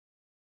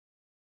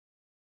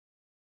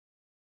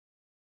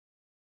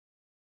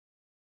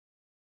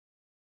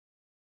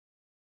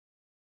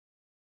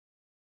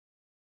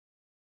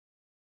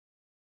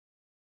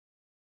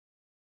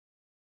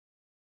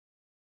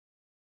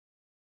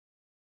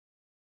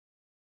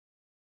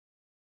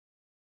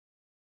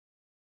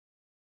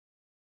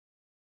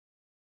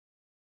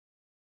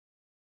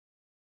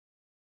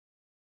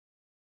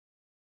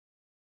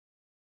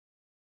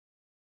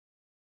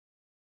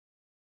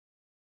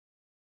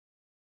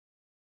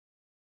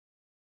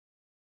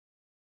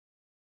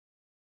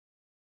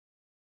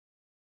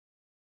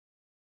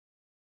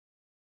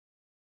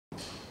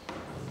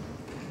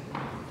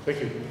Thank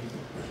you.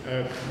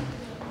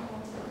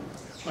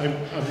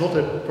 I'm not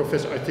a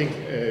professor. I think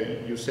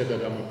you said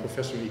that I'm a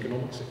professor in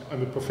economics.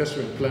 I'm a professor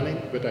in planning,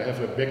 but I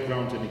have a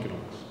background in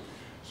economics.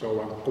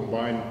 So I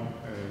combine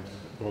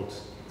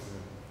both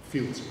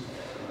fields.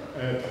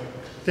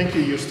 Thank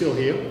you, you're still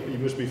here. You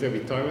must be very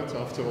tired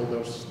after all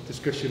those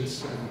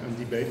discussions and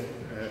debate.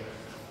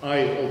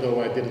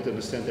 Although I didn't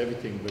understand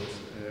everything, but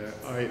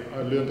I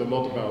learned a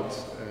lot about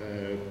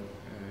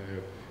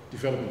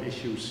development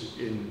issues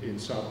in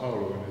Sao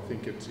Paulo, and I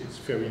think it's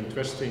very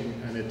interesting,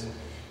 and it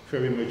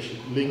very much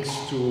links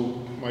to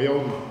my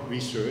own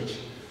research.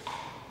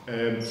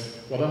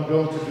 What I'm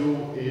going to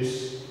do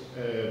is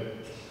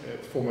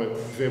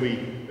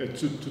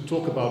to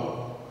talk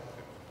about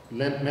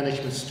land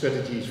management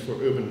strategies for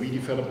urban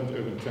redevelopment,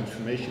 urban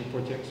transformation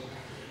projects,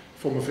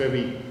 from a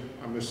very,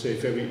 I must say,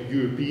 very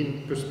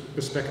European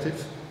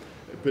perspective.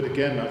 But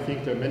again, I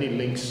think there are many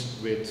links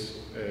with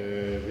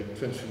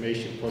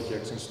transformation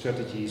projects and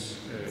strategies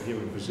here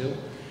in Brazil.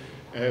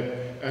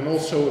 And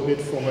also a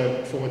bit from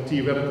a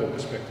theoretical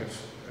perspective,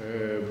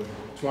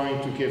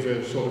 trying to give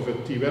a sort of a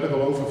theoretical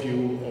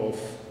overview of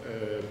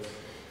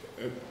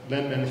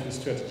land management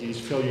strategies,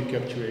 value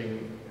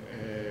capturing,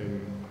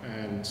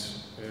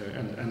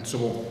 and so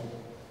on.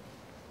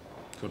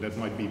 So that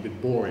might be a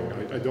bit boring.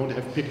 I don't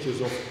have pictures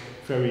of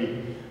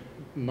very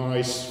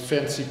nice,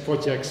 fancy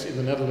projects in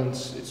the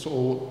Netherlands. It's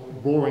all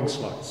boring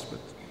slides, but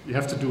you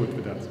have to do it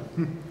with that.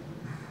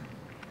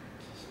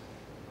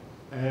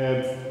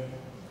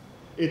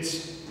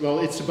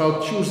 It's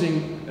about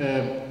choosing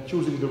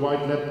the right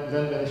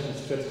land management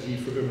strategy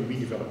for urban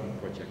redevelopment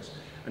projects.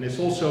 And it's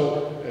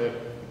also,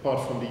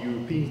 apart from the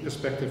European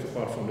perspective,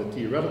 apart from the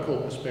theoretical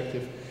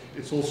perspective,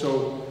 it's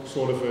also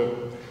sort of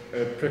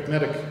a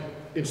pragmatic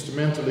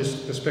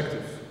instrumentalist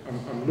perspective.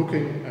 I'm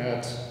looking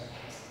at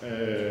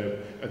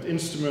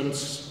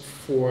instruments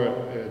for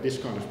this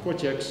kind of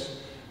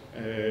projects,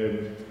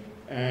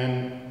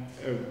 and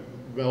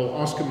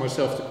asking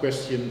myself the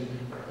question,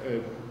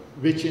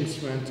 which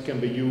instrument can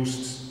be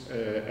used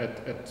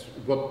at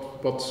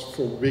what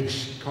for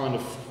which kind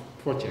of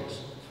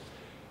projects.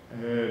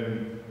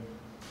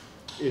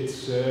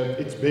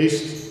 It's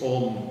based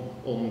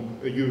on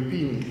a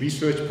European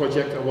research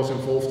project I was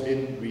involved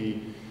in.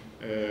 We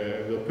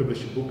will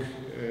publish a book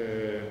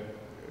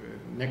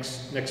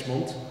next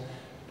month.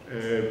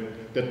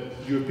 That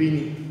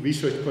European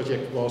research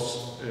project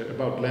was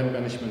about land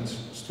management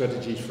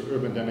strategies for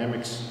urban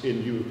dynamics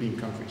in European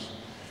countries.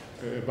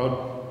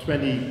 About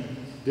 20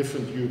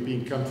 different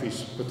European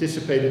countries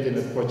participated in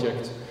the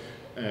project,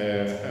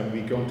 and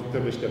we're going to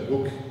publish that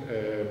book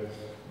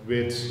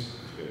with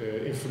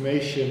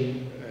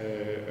information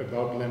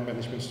about land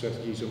management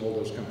strategies in all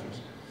those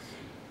countries.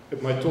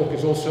 But my talk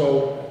is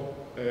also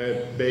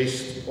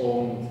based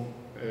on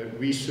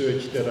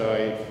research that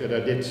I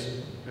did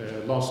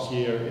last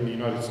year in the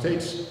United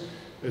States,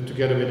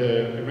 together with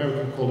an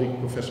American colleague,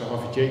 Professor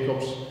Harvey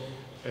Jacobs.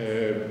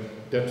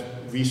 That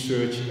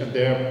research, and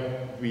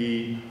there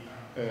we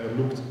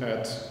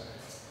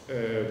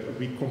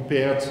we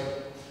compared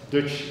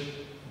Dutch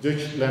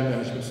land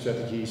management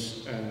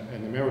strategies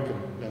and American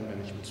land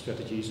management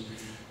strategies.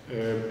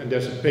 And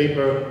there's a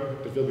paper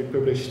that will be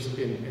published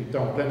in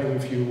Town Planning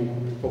Review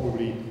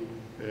probably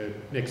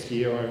next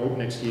year, I hope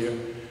next year.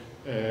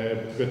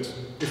 But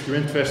if you're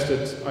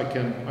interested, I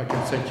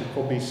can send you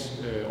copies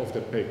of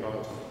that paper.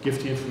 I'll give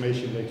the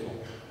information later on.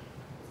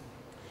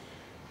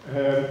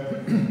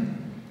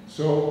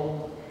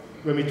 So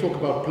when we talk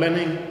about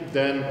planning,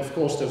 then of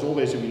course there's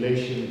always a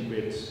relation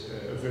with,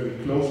 a very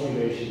close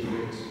relation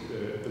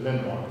with the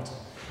land market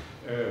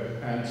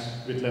and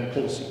with land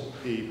policy.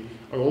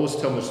 I always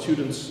tell my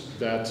students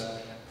that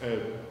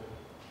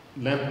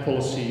land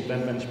policy,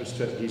 land management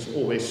strategies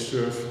always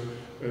serve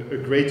a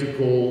greater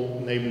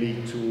goal, namely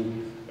to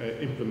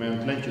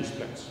implement land use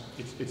plans.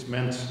 It's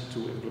meant to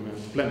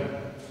implement planning.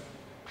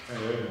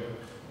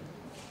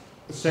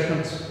 The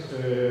second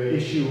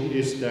issue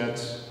is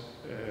that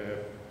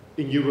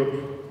in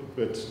Europe,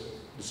 but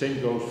the same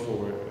goes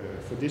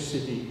for this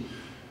city,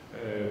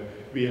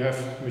 we have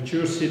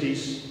mature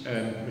cities,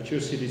 and mature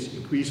cities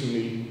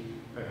increasingly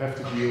have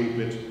to deal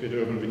with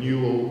urban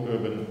renewal,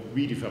 urban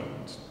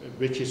redevelopment,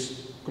 which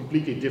is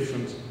completely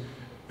different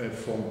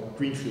from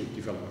greenfield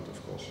development,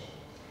 of course.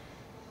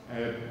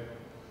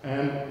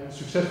 And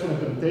successful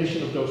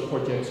implementation of those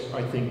projects,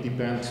 I think,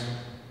 depends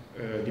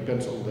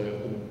on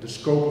the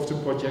scope of the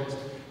project,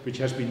 which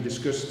has been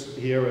discussed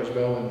here as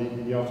well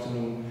in the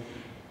afternoon.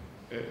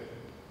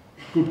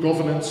 Good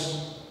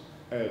governance,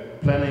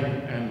 planning,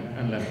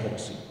 and land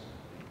policy.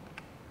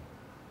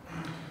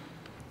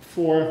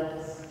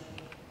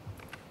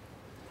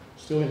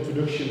 Still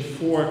introduction,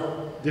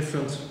 4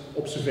 different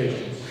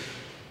observations.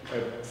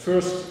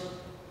 First,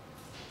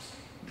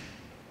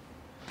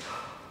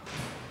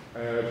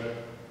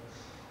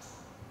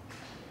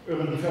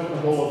 urban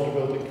development all over the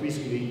world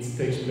increasingly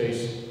takes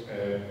place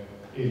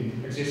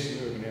in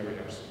existing urban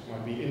areas. It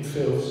might be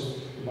infills,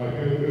 it might be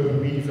urban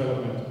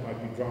redevelopment, it might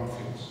be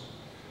brownfields.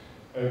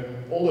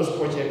 All those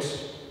projects,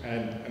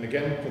 and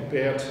again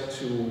compared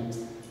to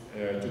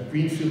to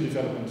greenfield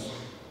developments,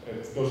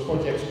 those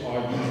projects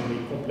are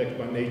usually complex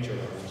by nature,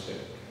 I would say.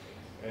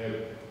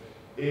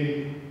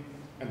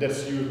 And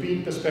that's the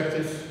European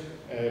perspective,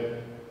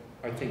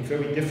 I think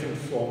very different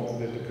from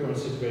the current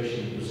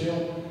situation in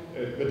Brazil,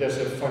 but there's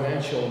a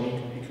financial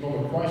and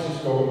economic crisis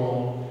going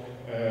on,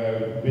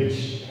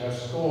 which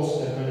has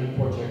caused that many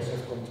projects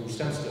have come to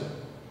standstill.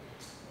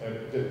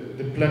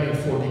 The planning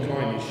for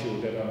decline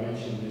issue that I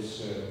mentioned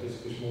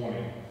this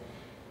morning.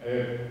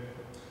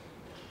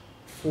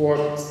 For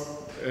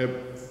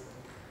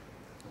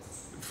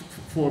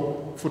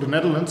the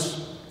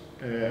Netherlands,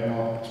 and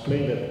I'll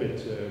explain that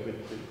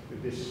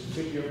with this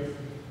figure,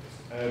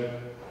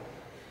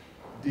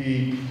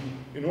 the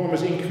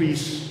enormous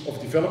increase of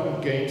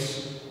development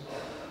gains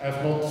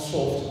have not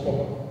solved the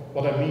problem.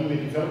 What I mean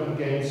with development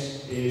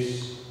gains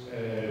is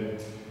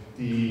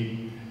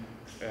the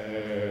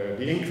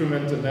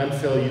increment in land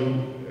value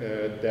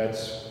that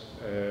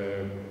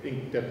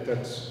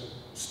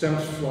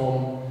stems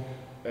from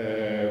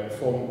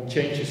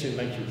changes in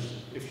land use.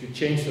 If you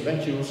change the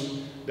land use,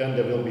 then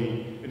there will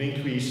be an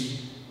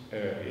increase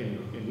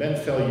in land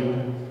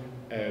value.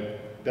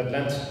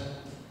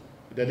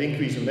 That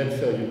increase in land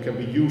value can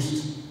be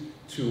used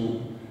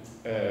to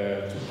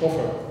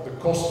cover the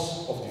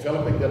costs of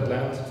developing that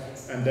land,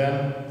 and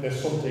then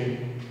there's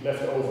something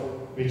left over,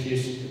 which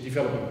is the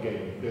development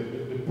gain,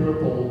 the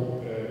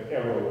purple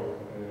arrow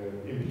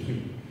in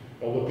between.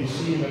 Well, what we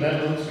see in the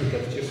Netherlands, but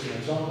that's just an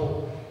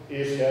example,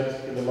 is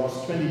that in the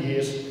last 20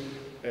 years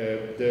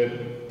the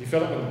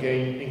development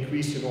gain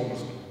increased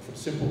enormously, for the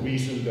simple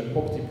reason that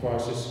property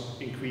prices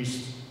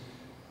increased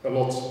a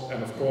lot,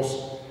 and of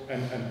course,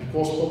 and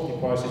because property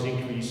prices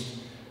increased,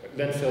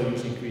 land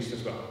values increased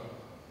as well.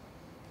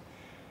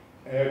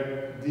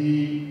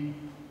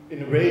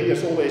 In a way,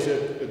 there's always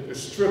a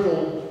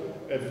struggle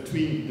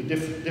between the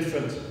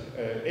different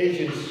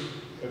agents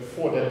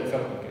for that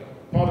development gain.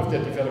 Part of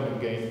that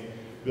development gain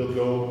will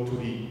go to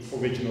the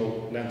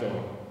original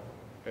landowner.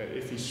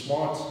 If he's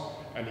smart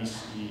and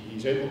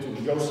he's able to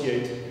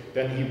negotiate,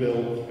 then he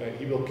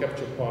will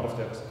capture part of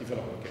that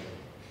development gain.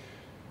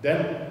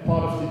 Then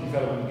part of the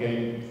development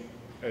gain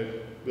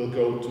will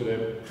go to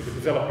the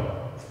developer,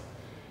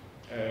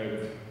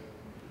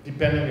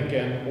 depending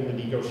again on the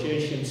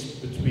negotiations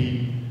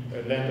between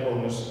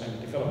landowners and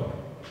the developer.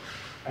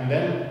 And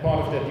then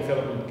part of that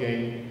development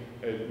gain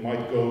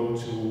might go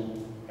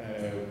to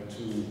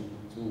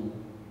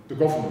the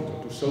government,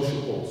 or to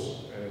social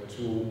goals,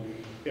 to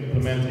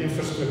implement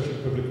infrastructure,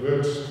 public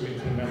works, to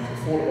implement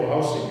affordable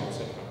housing,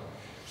 etc.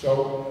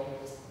 So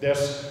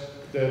there's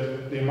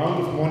the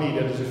amount of money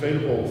that is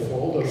available for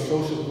all those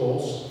social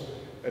goals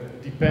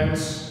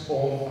depends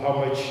on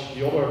how much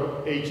the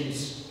other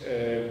agents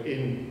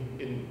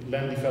in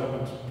land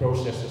development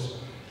processes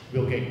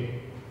will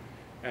gain.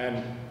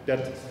 And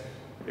that,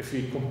 if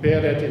we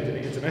compare that in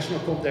the international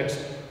context,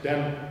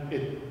 then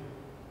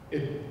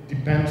it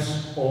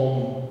depends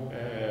on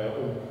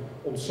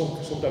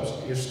sometimes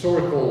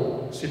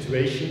historical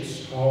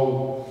situations,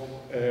 how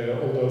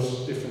all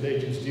those different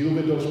agents deal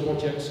with those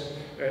projects,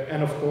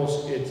 and of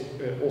course it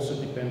also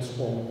depends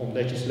on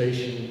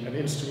legislation and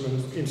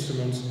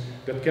instruments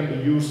that can be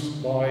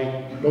used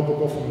by local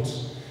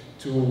governments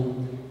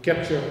to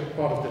capture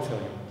part of that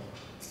value.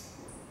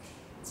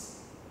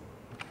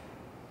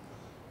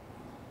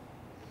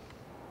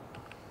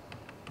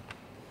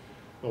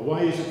 Well,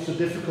 why is it so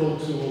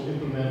difficult to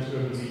implement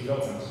urban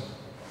redevelopment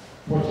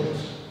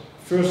projects?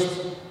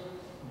 First,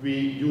 we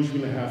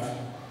usually have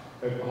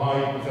a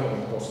high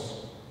development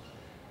cost.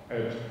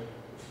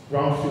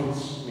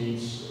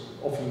 Brownfields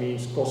often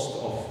means cost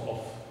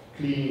of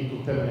cleaning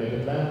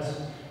contaminated land,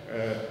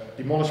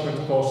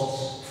 demolishment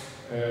costs,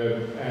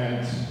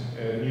 and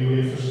new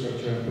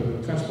infrastructure and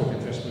public transport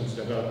investments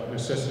that are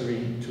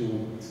necessary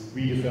to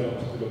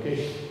redevelop the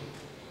location.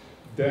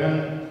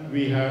 Then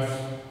we have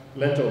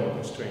landowner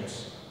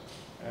constraints.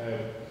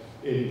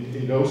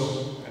 In those,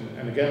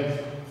 and again,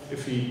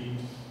 if we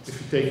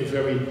take a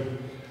very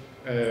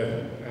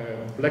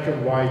black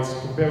and white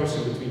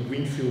comparison between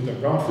greenfield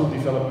and brownfield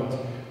development,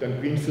 then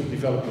greenfield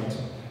development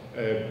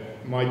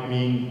might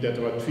mean that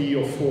there are 3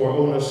 or 4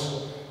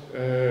 owners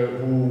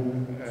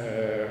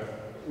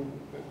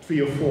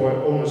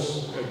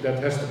that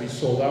has to be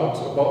sold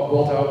out,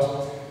 bought out.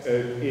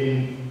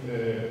 In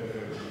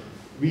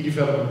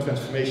redevelopment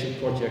transformation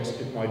projects,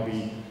 it might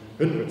be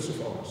hundreds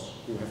of owners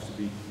who have to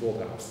be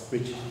bought out,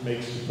 which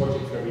makes the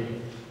project very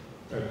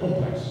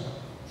complex.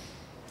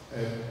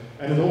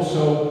 And it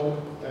also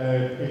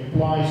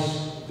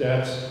implies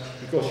that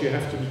because you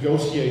have to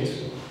negotiate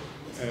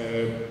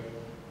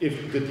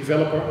if the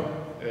developer,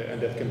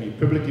 and that can be a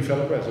public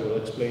developer, as I will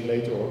explain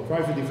later, or a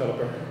private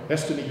developer,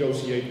 has to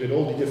negotiate with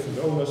all the different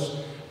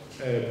owners,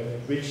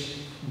 which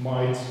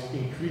might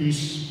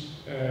increase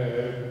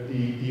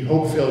the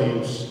hope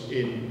values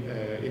in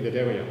that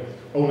area.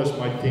 Owners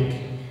might think,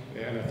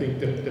 and I think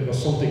that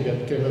was something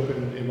that came up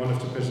in one of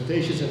the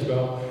presentations as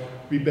well,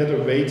 we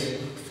better wait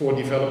for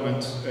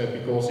development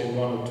because in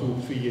 1 or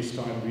 2, 3 years'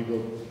 time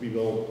we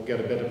will get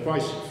a better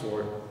price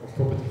for our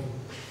property.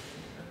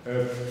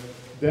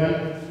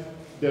 Then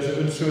there's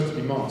an uncertain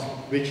demand,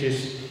 which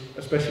is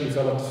especially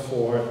valid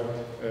for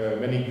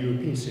many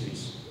European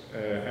cities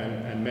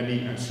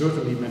and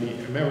certainly many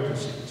American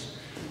cities.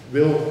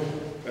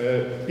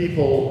 Are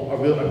people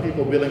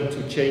willing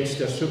to change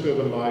their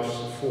suburban lives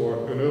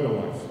for an urban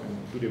life? And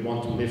do they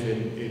want to live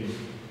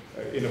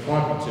in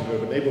apartments in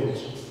urban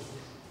neighborhoods?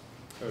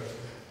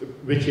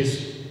 Which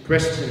is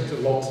questioned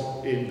a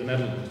lot in the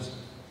Netherlands.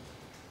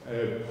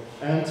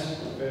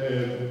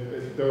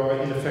 There are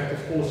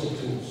ineffective policy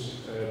tools.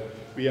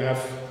 We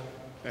have,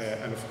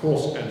 and of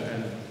course,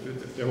 and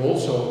there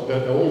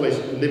are always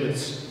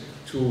limits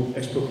to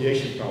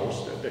expropriation powers.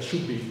 There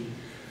should be,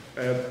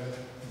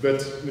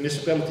 but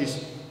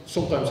municipalities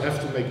sometimes have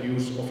to make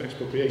use of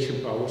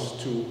expropriation powers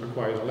to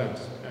acquire land.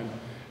 And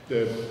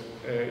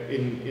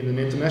in an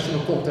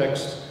international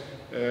context,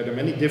 there are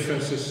many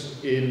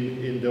differences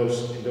in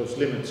those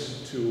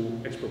limits to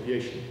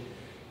expropriation.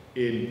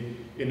 In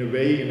a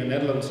way, in the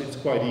Netherlands, it's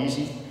quite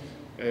easy.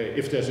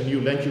 If there's a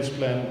new land use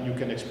plan, you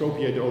can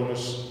expropriate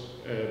owners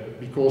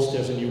because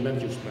there's a new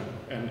land use plan,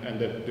 and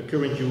the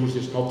current use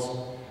is not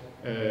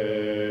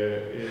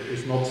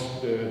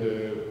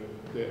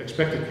the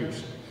expected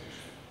use.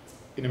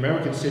 In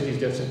American cities,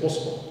 that's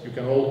impossible. You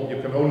can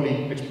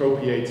only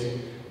expropriate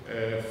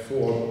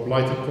for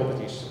blighted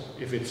properties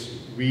if it's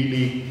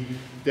really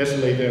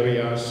desolate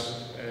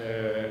areas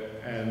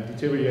and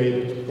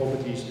deteriorated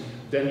properties.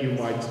 Then you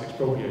might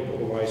expropriate,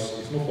 otherwise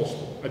it's not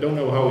possible. I don't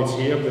know how it's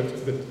here,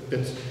 but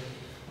that's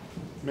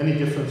many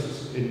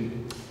differences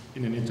in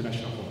an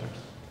international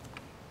context.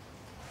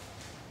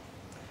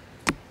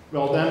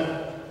 Well then,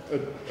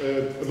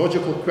 a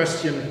logical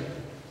question,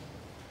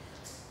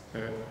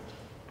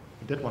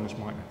 that one is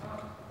mine, I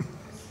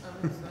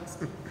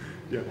think.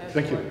 Yeah,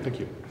 thank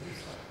you.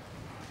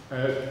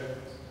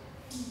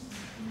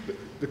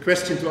 The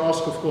question to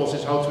ask, of course,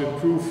 is how to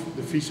improve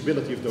the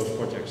feasibility of those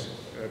projects,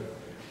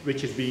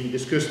 which is being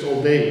discussed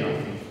all day, I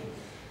think.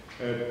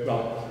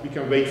 Well, we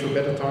can wait for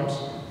better times,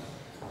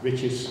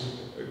 which is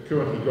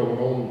currently going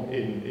on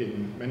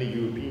in many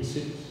European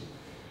cities.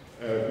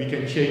 We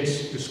can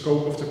change the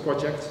scope of the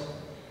project,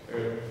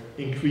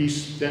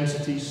 increase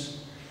densities,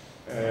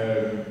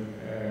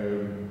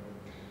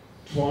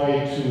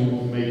 try to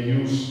make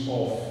use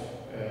of,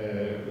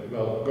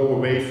 go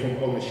away from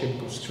ownership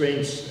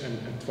constraints and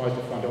try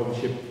to find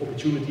ownership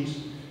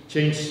opportunities,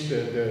 change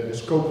the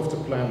scope of the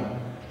plan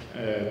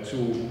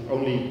to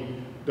only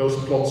those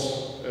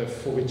plots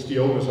for which the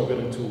owners are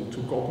willing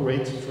to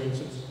cooperate, for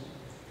instance.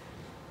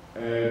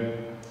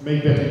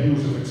 Make better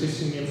use of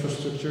existing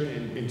infrastructure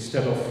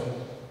instead of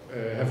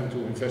having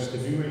to invest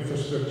in new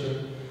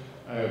infrastructure.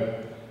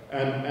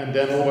 And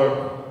then other,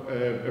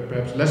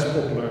 perhaps less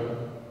popular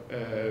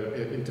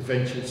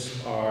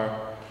interventions are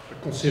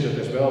considered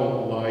as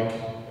well, like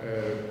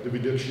the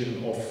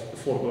reduction of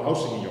affordable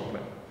housing in your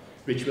plan,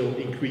 which will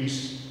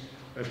increase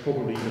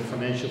probably the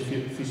financial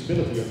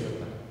feasibility of your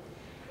plan.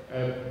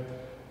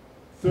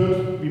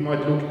 Third, we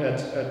might look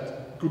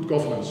at good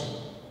governance,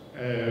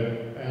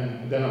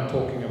 and then I'm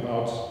talking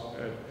about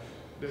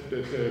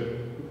the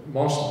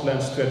master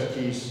plan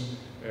strategies.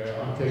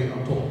 I'm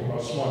talking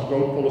about smart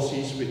growth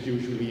policies, which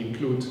usually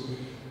include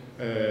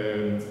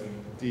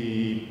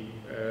the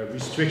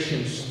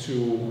restrictions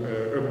to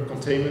urban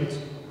containment,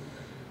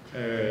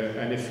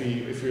 and if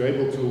we're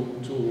able to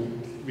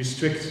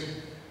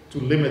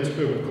limit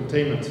urban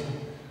containment,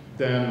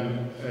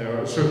 then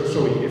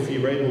if we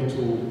were able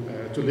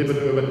to limit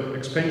urban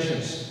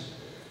expansions,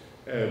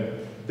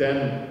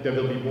 then there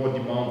will be more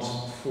demand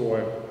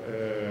for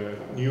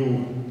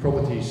new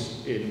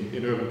properties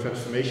in urban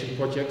transformation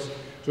projects.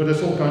 So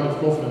there's all kind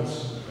of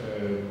governance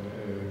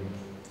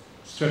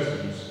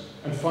strategies.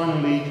 And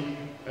finally,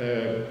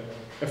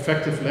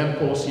 effective land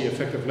policy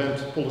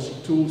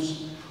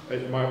tools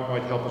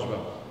might help as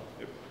well.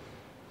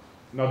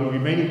 Now the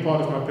remaining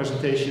part of my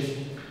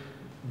presentation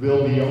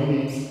will be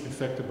only in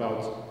fact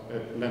about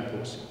land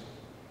policy.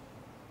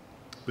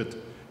 But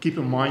keep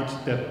in mind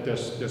that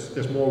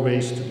there's more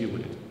ways to deal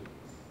with it.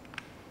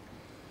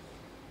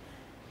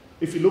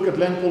 If you look at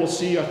land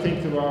policy, I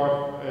think there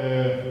are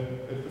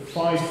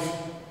 5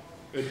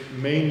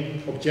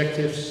 main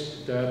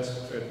objectives that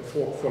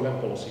for land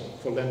policy,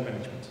 for land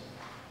management,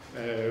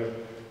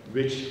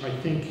 which I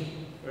think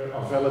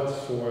are valid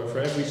for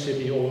every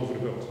city all over the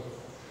world.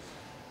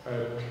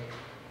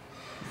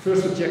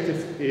 First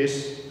objective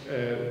is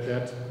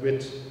that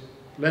with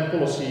land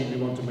policy we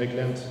want to make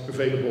land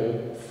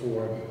available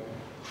for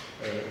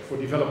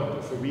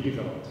development, for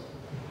redevelopment.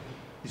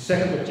 The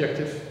second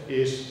objective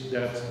is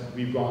that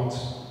we want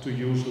to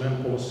use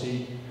land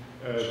policy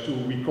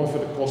to recover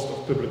the cost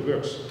of public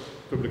works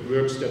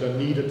that are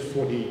needed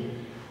for the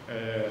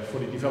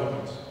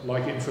development,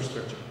 like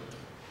infrastructure.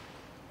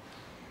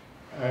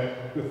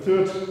 The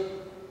third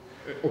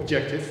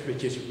objective,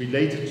 which is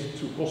related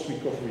to cost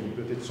recovery,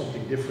 but it's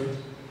something different,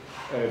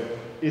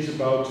 is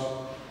about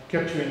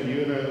capturing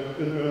the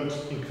unearned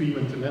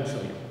increment in net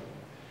value,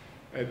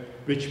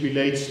 which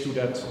relates to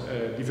that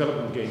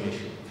development gain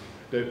issue.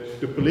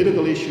 The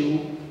political issue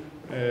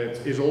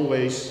is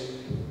always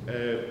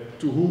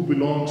to who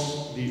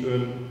belongs the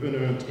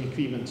unearned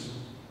increment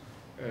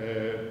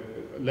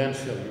land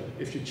value.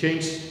 If you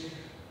change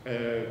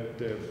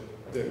the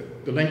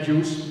land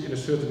use in a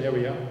certain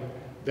area,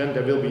 then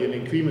there will be an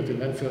increment in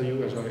land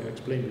value, as I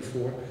explained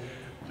before.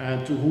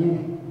 And to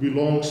whom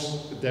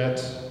belongs that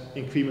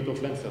increment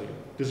of land value?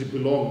 Does it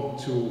belong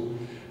to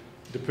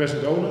the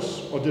present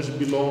owners, or does it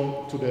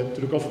belong to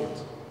the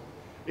government?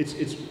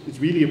 It's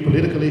really a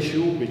political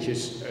issue, which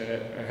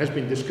has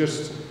been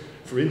discussed,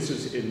 for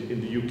instance,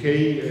 in the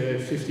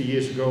UK 50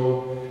 years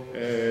ago.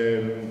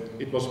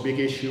 It was a big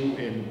issue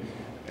in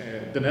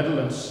the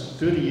Netherlands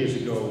 30 years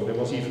ago. There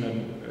was even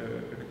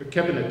a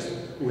cabinet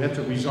who had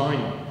to resign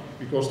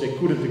because they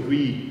couldn't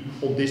agree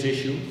on this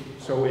issue.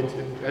 So it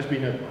has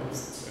been a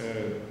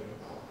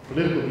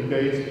political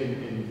debate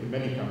in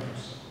many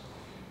countries.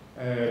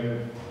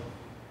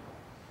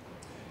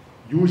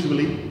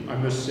 Usually, I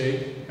must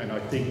say, and I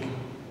think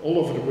all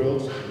over the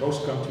world, in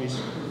most countries,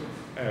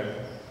 the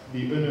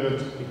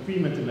unearned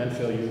increment in land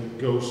value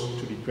goes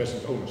to the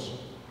present owners.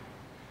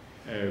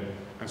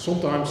 And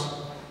sometimes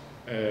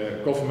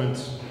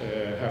governments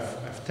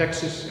have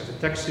taxes, have a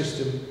tax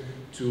system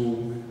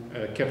to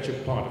capture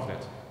part of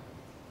that.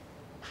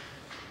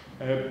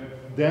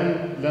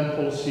 Then land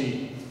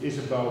policy is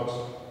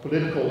about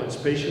political and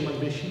spatial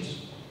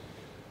ambitions.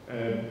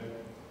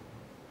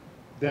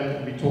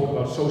 Then we talk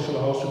about social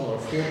housing or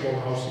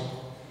affordable housing.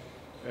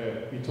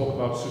 We talk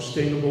about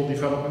sustainable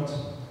development.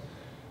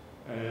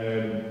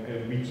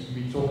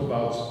 We talk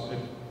about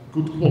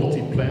good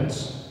quality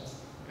plans.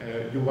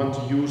 You want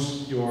to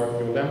use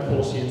your land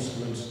policy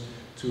instruments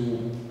to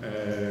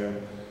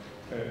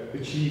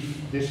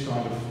achieve this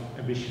kind of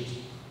ambitions.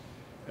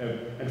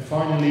 And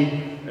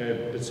finally,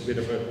 that's a bit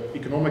of an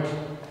economic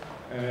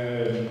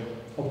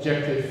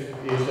objective,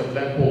 is that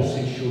land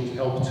policy should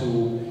help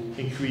to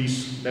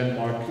increase land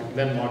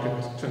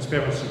market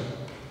transparency.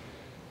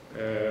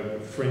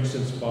 For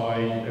instance,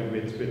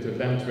 with the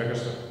land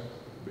register,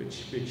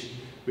 which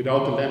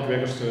without the land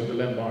register, the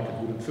land market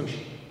wouldn't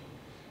function.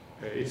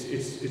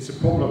 It's a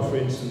problem, for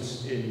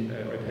instance,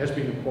 it has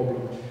been a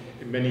problem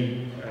in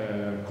many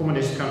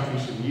communist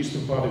countries in the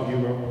eastern part of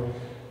Europe,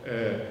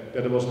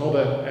 that there was not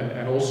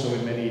and also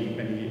in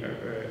many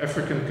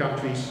African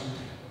countries,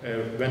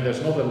 when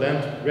there's not a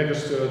land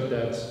register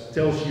that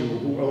tells you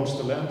who owns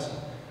the land,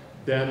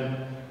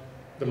 then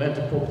the land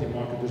and property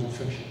market doesn't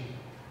function.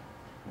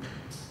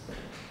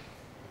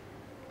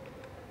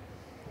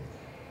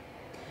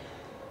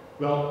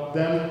 Well,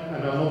 then,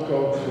 and I'm not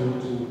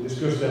going to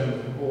discuss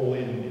them all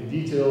in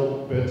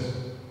detail, but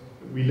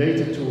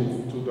related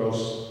to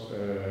those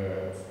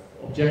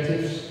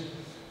objectives,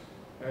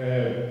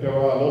 there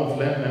are a lot of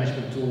land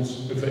management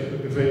tools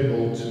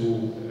available to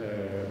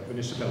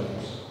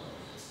municipalities.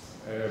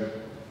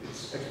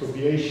 It's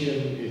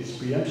expropriation, it's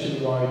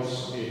preemption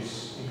rights,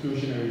 it's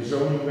inclusionary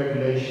zoning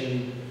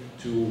regulation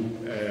to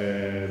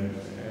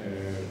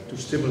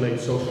stimulate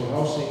social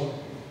housing.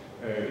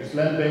 It's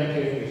land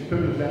banking, it's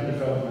public land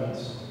development.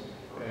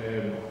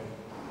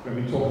 When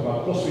we talk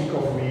about cost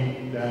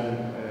recovery,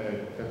 then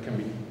that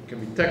can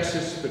be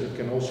taxes, but it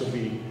can also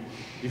be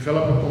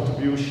developer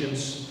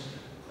contributions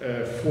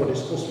for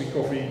this cost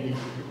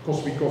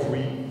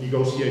recovery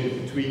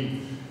negotiated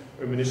between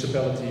a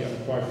municipality and a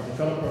private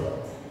developer.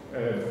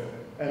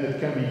 And it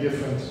can be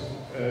different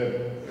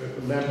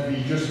land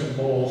readjustment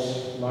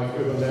models, like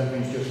urban land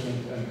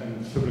readjustment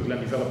and public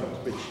land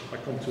development, which I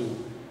come to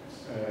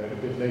a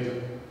bit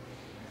later.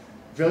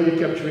 Value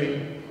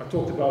capturing, I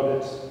talked about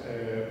it,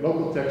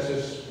 local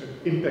taxes,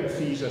 impact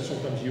fees are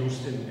sometimes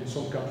used in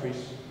some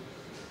countries,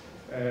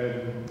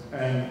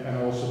 and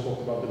I also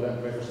talked about the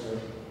land register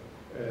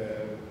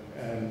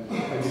and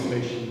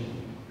legislation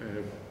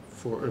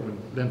for urban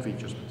land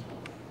readjustment.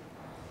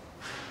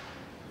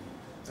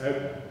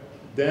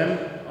 Then,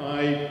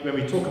 when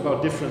we talk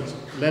about different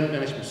land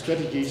management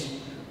strategies,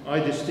 I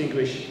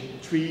distinguish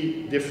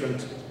three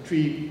different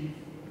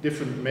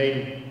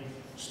main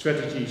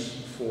strategies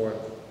for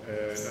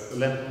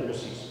land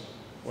policies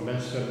or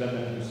land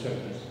management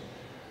strategies.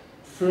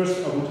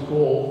 First, I would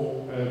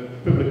call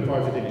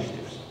public-private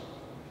initiatives,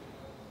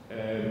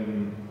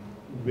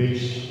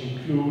 which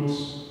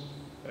includes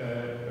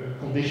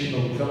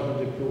conditional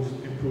development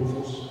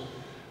approvals,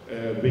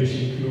 which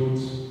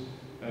includes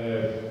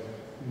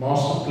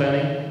master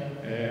planning.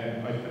 I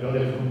don't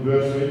have a good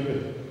word for it,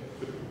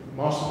 but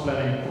master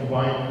planning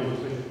combined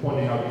with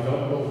pointing out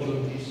development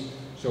opportunities.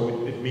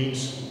 So it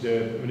means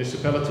the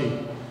municipality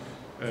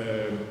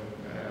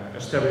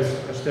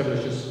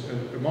establishes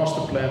a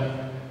master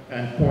plan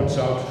and points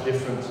out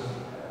different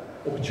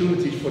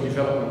opportunities for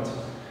development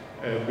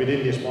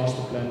within this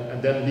master plan,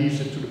 and then leaves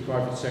it to the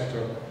private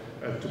sector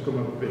to come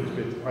up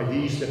with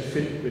ideas that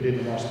fit within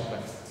the master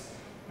plan.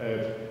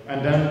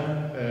 And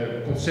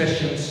then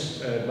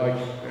concessions, like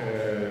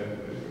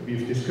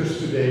we've discussed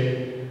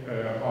today,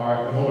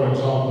 are another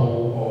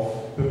example of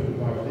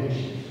public-private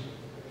initiatives.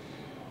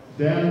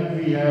 Then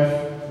we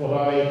have what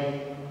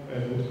I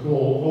would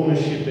call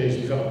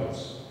ownership-based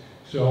developments.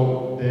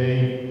 So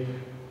they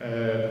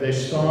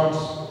start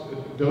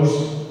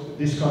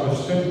these kind of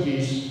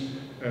strategies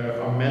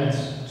are meant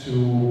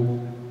to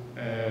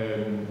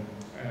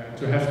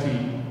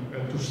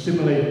to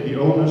stimulate the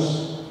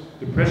owners,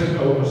 the present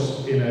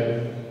owners in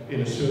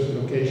a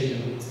certain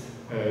location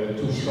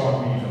to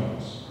start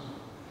redevelopments.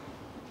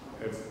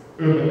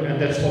 Urban,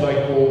 and that's what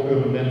I call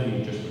urban land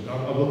readjustment.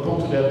 I will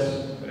come to that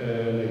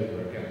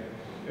later again.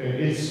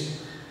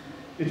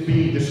 It's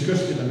being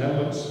discussed in the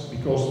Netherlands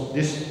because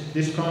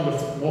this kind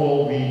of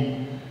model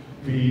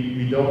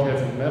we don't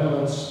have in the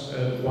Netherlands,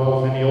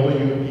 while many other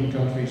European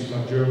countries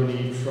like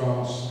Germany,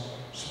 France,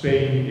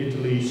 Spain,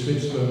 Italy,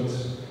 Switzerland,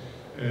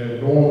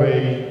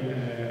 Norway,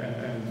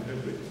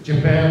 and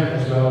Japan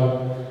as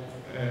well,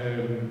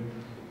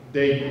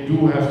 they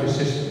do have this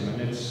system,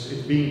 and it's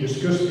being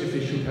discussed if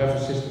we should have a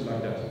system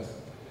like that.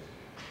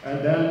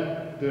 And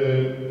then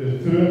the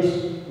third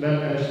land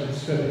management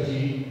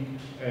strategy,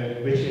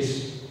 which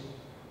is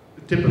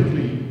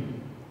typically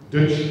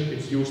Dutch,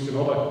 it's used in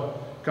other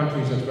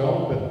countries as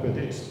well, but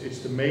it's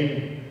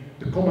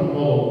the common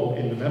model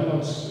in the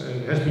Netherlands.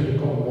 It has been the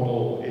common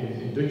model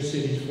in Dutch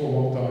cities for a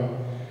long time,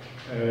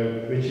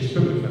 which is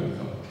public land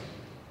development.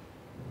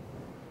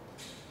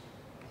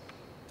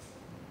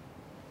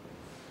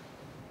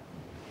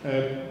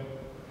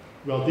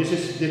 Well,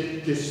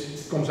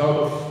 this comes out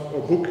of a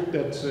book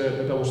that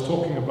I was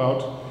talking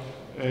about,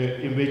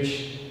 in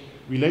which,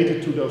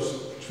 related to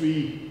those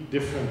three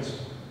different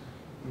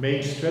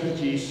main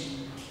strategies,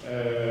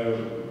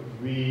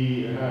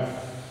 we have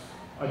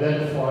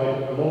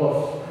identified a lot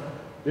of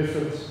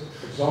different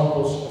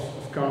examples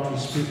of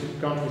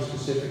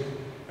country-specific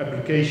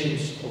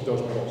applications of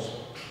those models.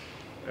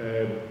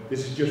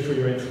 This is just for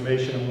your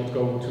information. I'm not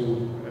going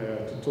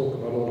to talk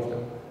about all of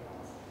them.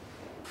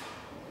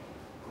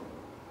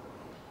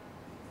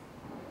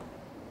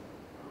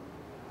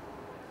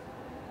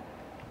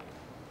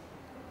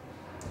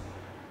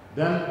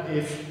 Then,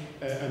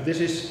 and this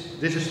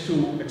is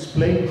to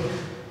explain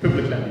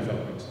public land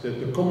development,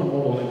 the common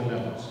model in the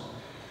Netherlands.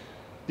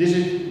 This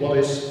is what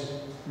is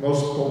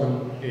most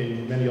common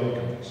in many other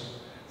countries.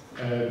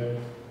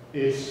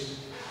 Is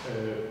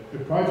the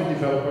private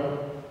developer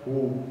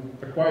who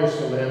acquires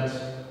the land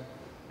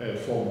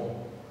from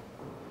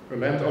a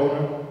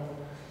landowner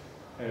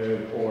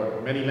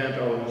or many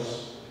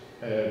landowners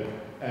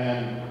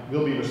and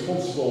will be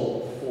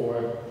responsible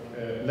for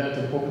land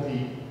and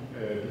property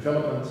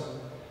development.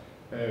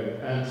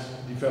 And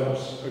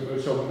develops,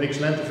 so makes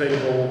land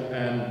available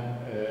and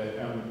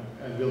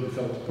will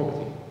develop the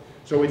property.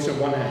 So it's on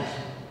one hand,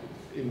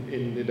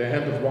 in the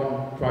hand of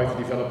one private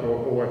developer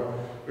or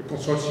a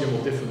consortium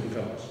of different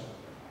developers.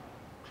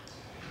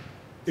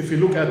 If we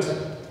look at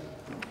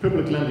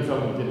public land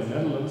development in the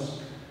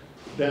Netherlands,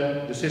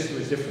 then the system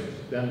is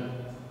different. Then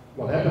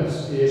what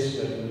happens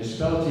is that the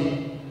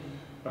municipality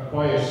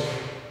acquires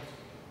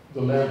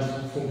the land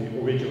from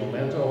the original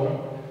landowner.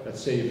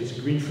 Let's say if it's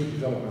a greenfield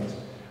development,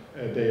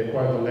 they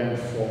acquire the land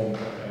from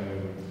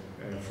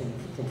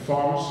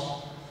farmers.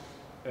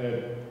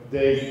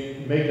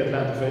 They make that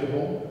land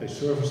available. They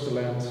service the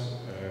land,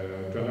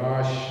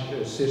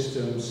 drainage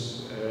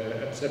systems,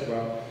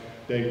 etc.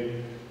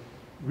 They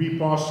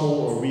reparcel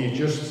or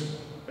readjust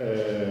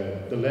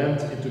the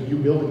land into new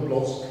building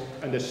plots,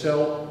 and they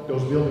sell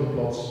those building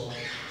plots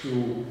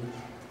to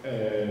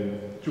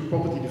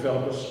property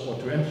developers or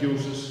to end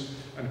users.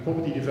 And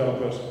property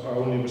developers are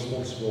only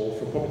responsible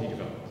for property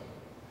development.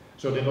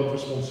 So they're not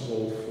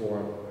responsible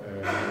for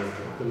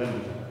the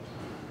land development.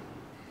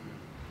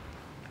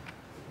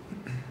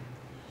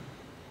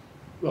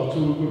 Well,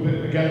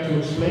 to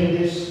explain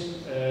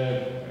this,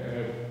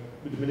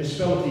 the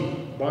municipality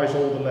buys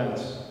all the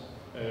land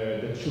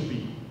that should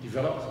be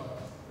developed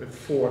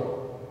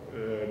for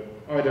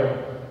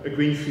either a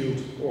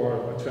greenfield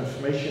or a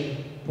transformation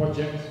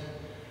project.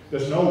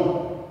 There's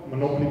no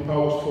monopoly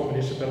powers for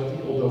municipality,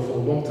 although for a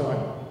long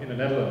time in the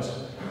Netherlands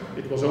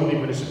it was only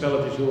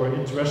municipalities who were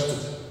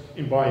interested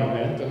in buying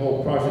land, and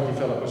all private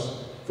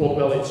developers thought,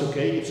 well, it's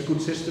okay, it's a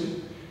good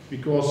system,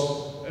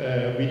 because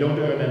we don't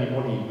earn any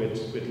money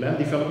with land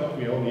development,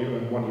 we only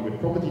earn money with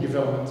property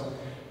development,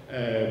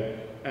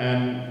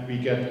 and we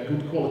get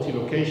good quality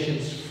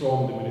locations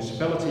from the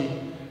municipality,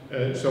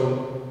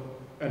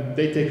 and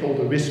they take all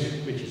the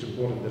risk, which is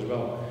important as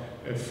well,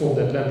 for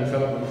that land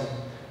development,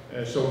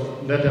 so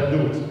let them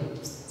do it.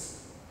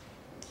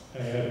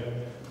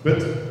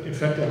 But in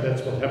fact, and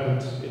that's what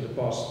happened in the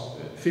past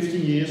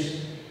 15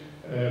 years,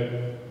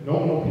 no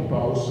monopoly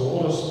powers, so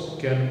others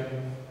can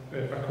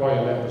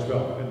acquire land as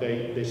well, and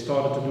they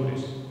started to do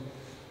this.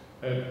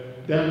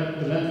 Then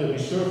the land will be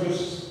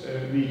serviced,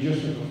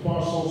 readjustment of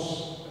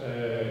parcels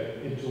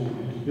into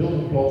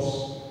building plots,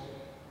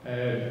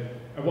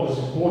 and what is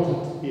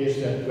important is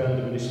that when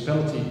the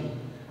municipality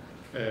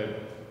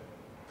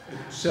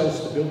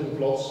sells the building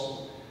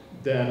plots,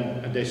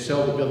 then they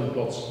sell the building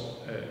plots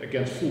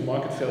against full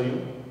market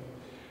value.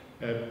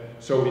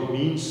 So it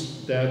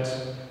means that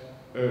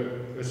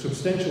a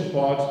substantial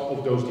part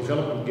of those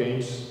development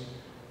gains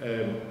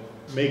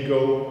may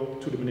go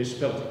to the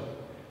municipality,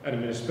 and the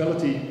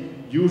municipality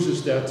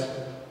uses that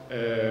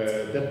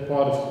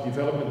part of the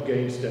development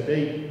gains that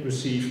they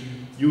receive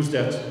used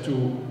that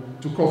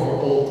to cover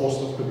all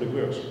costs of public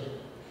works.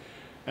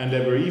 And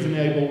they were even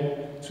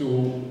able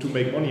to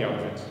make money out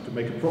of it, to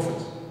make a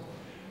profit.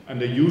 And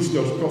they used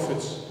those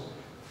profits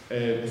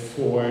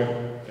for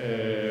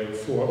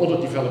other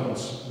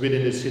developments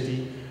within the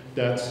city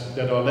that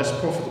are less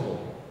profitable.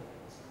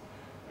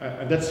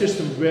 And that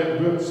system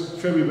worked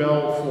very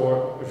well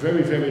for a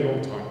very, very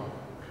long time.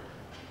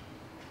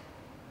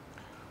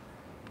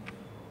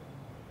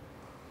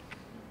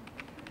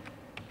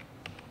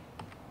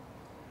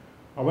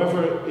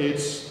 However,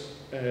 it's,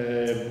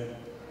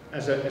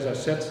 as I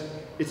said,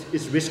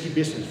 it's risky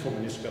business for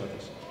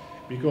municipalities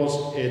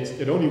because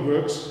it only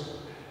works.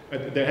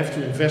 They have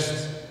to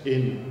invest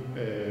in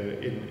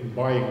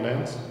buying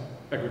land,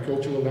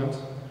 agricultural land,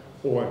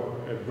 or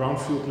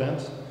brownfield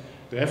land.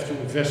 They have to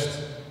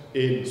invest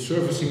in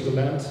servicing the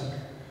land,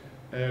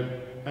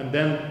 and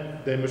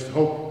then they must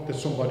hope that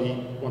somebody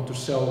want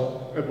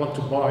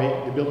to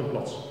buy the building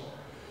plots.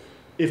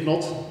 If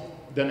not,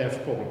 then they have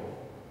a problem.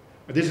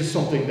 And this is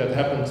something that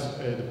happened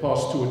the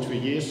past 2 or 3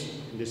 years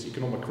in this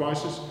economic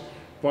crisis.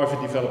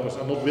 Private developers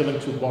are not willing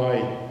to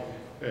buy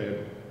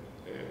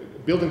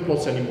building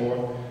plots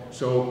anymore,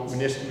 so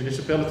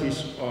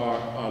municipalities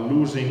are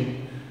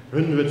losing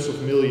hundreds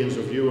of millions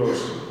of euros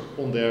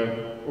on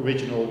their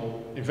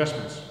original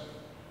investments,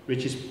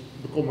 which is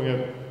becoming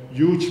a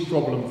huge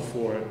problem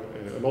for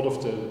a lot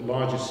of the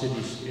largest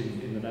cities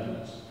in the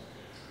Netherlands.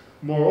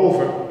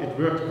 Moreover, it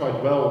worked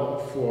quite well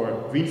for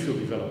greenfield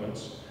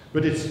developments,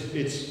 but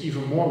it's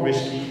even more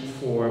risky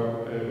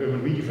for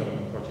urban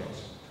redevelopment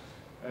projects.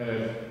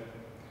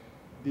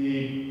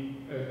 The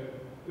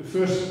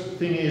first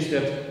thing is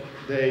that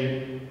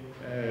they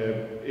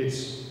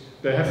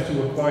have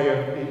to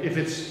acquire, if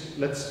it's,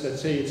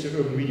 let's say it's an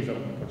urban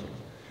redevelopment project.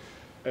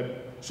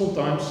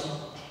 Sometimes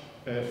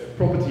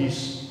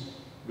properties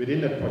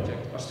within that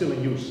project are still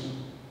in use,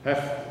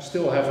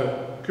 still have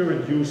a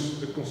current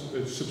use,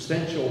 a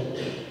substantial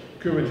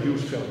current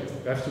use value.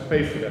 They have to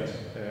pay for that.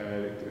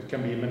 It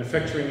can be a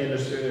manufacturing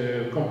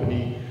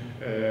company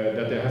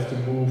that they have to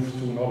move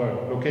to another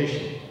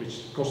location,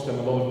 which costs them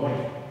a lot of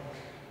money.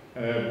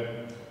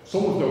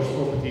 Some of those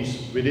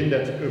properties within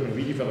that urban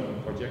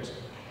redevelopment projects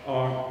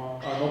are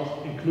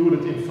not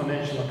included in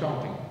financial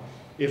accounting.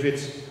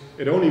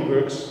 It only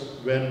works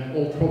when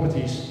all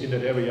properties in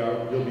that area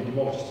will be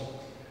demolished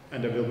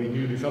and there will be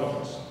new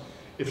developments.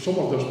 If some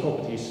of those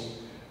properties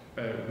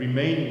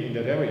remain in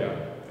that area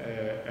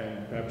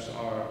and perhaps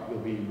will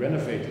be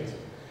renovated,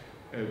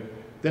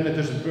 then it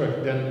doesn't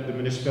work. Then the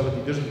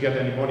municipality doesn't get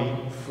any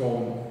money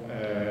from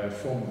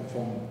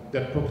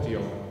that property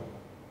owner.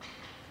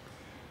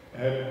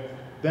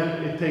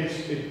 Then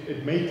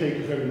it may take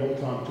a very long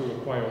time to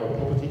acquire all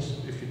properties.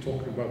 If you're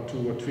talking about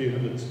 200 or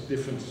 300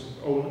 different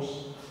owners,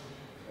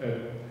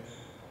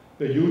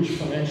 the huge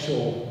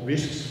financial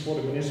risks for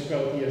the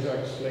municipality, as I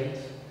explained.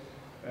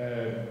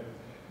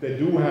 They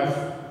do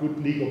have good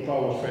legal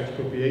powers for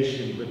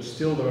expropriation, but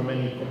still there are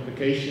many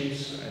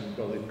complications, and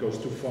well, it goes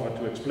too far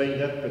to explain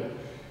that, but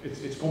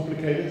it's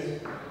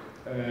complicated.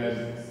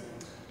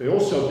 They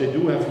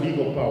do have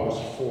legal powers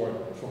for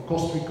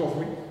cost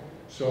recovery.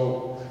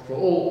 So for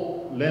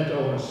all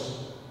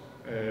landowners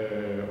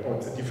or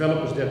the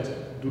developers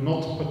that do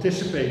not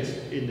participate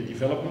in the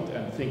development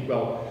and think,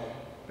 well,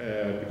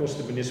 because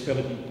the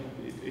municipality,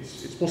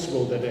 it's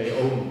possible that they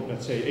own,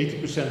 let's say,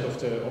 80% of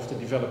the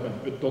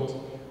development, but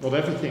not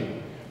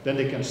everything. Then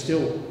they can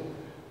still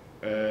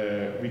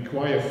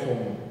require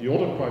from the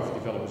other private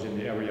developers in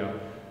the area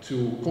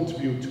to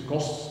contribute to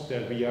costs.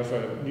 That we have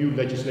a new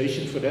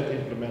legislation for that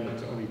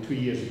implemented only 3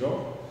 years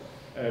ago.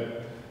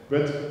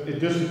 But it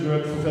doesn't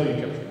work for value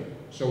capturing.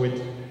 So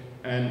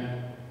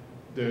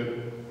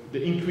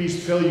the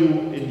increased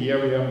value in the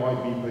area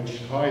might be much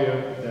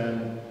higher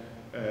than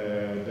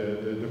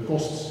the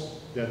costs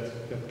that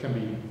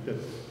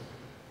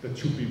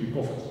should be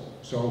recovered.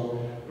 So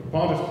a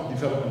part of the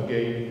development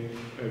gain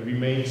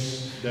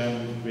remains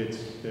then with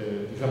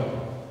the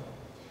developer.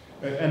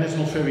 And it's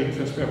not very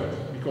transparent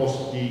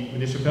because the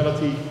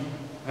municipality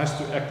has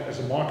to act as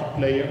a market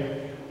player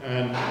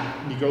and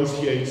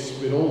negotiates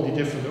with all the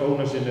different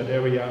owners in that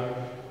area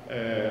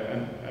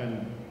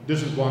and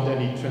doesn't want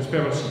any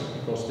transparency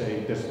because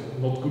that's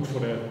not good for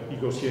the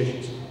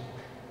negotiations.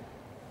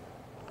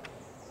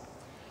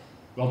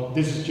 Well,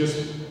 this is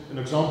just an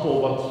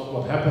example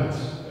what happened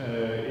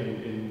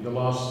in the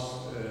last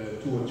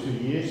 2 or 3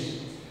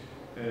 years.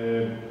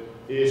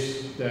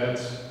 Is that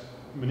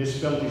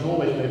municipalities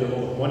always made a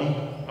lot of money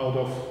out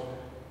of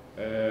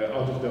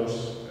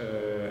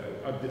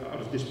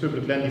this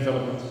public land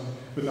development,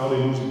 but now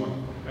they're losing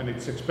money. And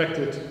it's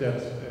expected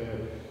that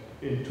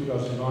in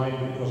 2009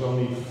 it was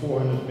only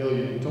 400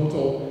 million in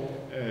total,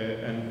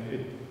 and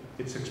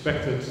it's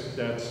expected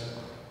that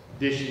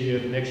this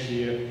year, next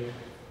year,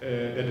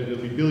 that it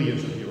will be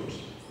billions of euros.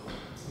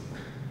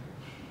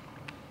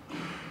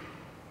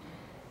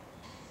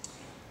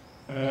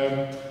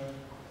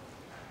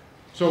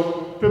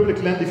 So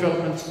public land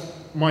development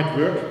might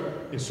work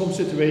in some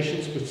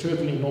situations, but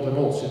certainly not in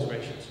all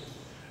situations.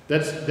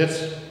 That's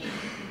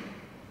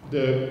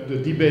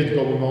the debate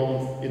going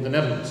on in the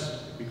Netherlands,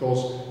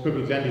 because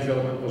public land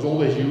development was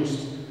always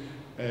used,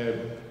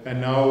 and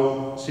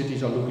now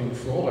cities are looking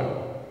for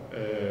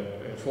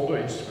other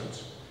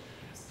instruments.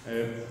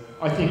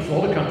 I think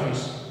for other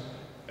countries,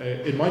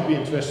 it might be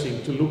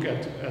interesting to look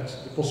at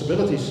the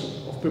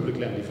possibilities of public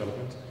land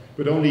development,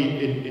 but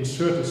only in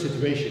certain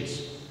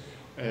situations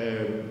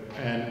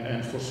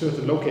and for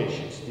certain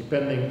locations,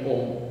 depending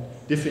on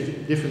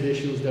different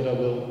issues that I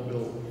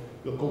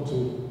will come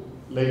to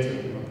later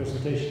in my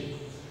presentation.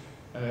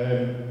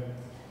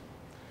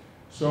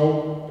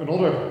 So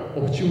another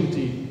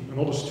opportunity,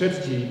 another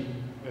strategy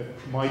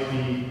might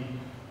be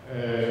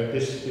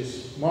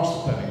this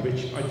master planning,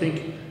 which I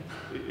think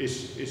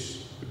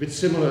is a bit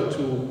similar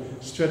to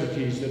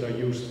strategies that are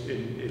used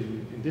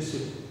in this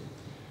city.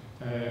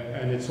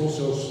 And it's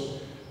also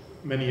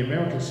many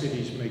American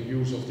cities make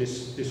use of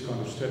this kind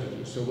of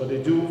strategy. So what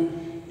they do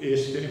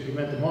is they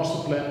implement a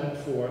master plan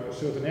for a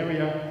certain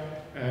area,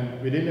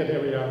 and within that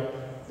area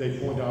they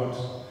point out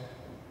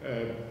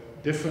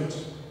different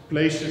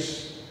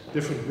places,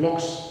 different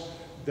blocks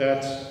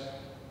that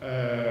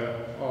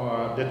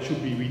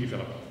should be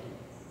redeveloped.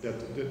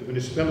 That the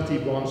municipality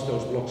wants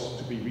those blocks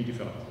to be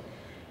redeveloped.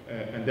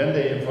 And then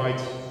they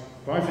invite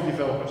private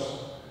developers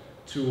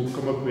to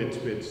come up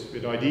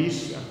with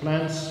ideas and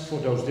plans for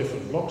those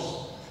different blocks.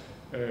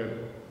 They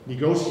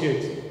will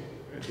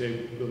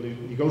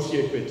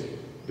negotiate with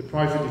the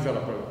private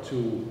developer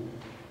to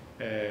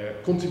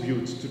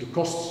contribute to the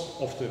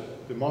costs of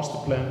the master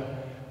plan,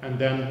 and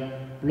then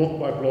block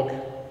by block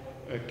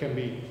can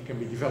be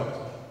developed.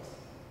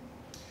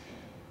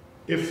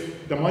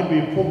 If there might be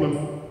a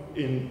problem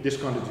in this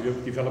kind of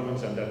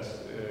developments, and that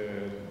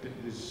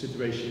this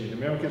situation in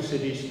American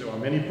cities, there are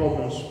many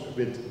problems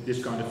with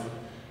this kind of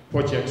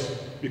projects,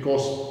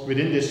 because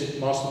within this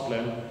master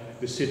plan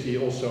the city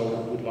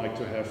also would like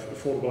to have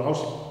affordable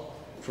housing,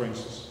 for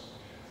instance,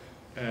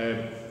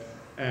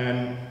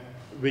 and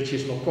which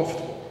is not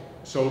profitable.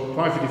 So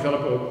private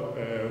developer,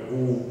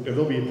 there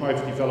will be a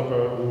private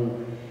developer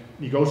who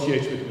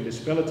negotiates with the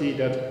municipality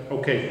that,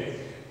 okay,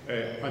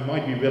 I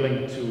might be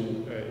willing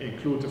to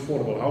include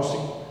affordable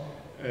housing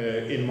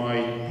in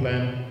my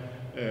plan,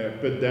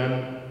 but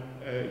then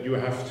you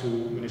have to,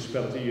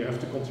 municipality, you have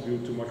to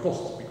contribute to my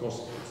costs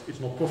because it's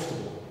not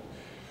profitable.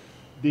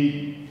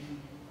 The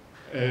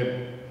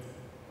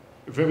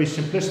very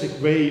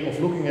simplistic way of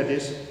looking at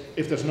this,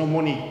 if there's no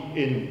money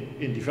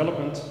in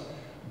development,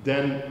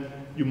 then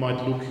you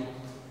might look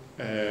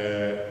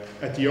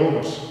at the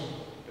owners,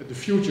 the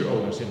future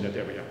owners in that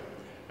area,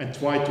 and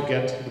try to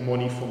get the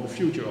money from the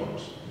future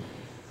owners.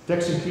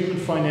 Tax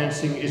increment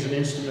financing is an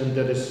instrument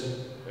that is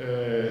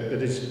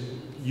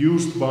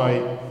used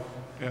by,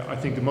 I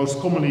think, the most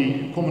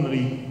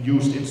commonly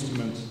used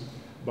instrument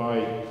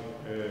by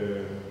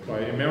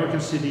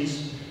American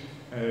cities,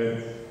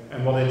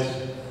 and what it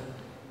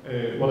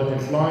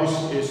implies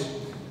is,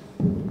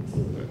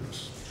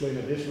 let's explain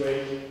it this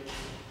way,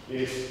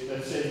 is,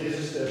 let's say this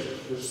is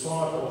the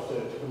start of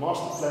the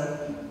master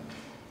plan.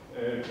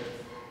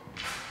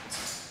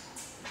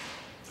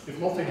 If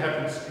nothing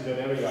happens in that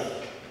area,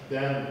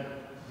 then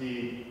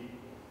the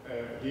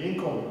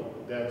income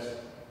that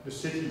the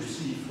city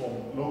receives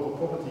from local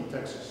property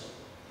taxes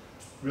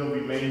will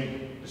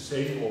remain the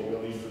same or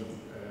will even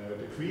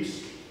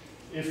decrease.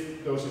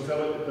 If those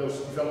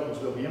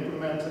developments will be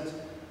implemented,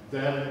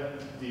 then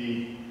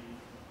the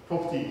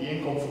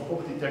income from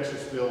property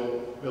taxes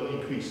will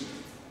increase.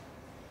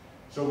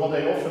 So what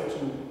they offer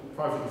to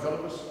private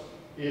developers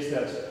is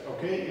that,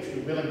 okay, if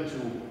you're willing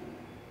to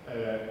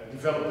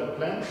develop that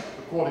plan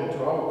according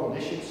to our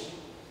conditions,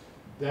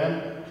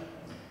 then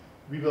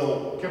we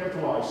will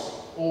capitalize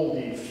all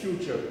the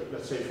future,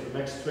 let's say for the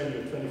next 20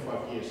 or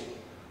 25 years,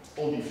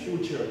 all the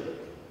future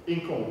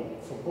income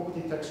from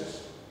property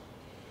taxes.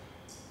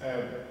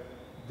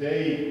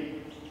 They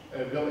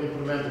will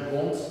implement a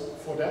bond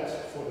for that,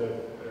 for the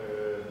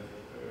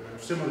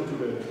similar to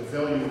the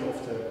value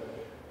of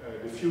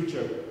the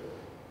future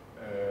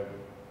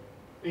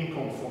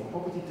income from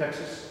property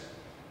taxes,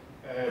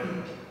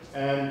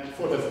 and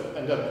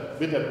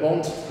with that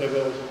bond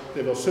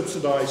they will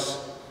subsidize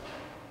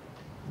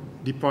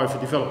the private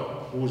developer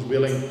who is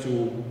willing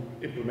to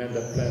implement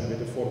that plan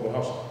with affordable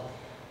housing.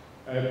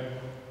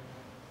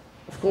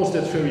 Of course,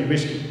 that's very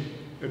risky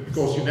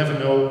because you never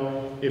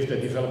know if the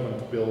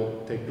development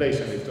will take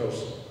place and if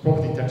those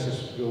property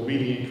taxes will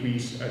really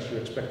increase as you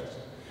expect.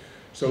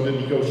 So the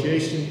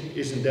negotiation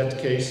is in that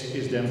case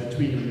is then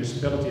between the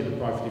municipality and the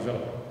private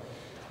developer,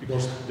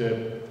 because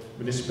the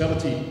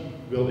municipality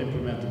will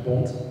implement the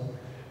bond,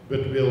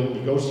 but will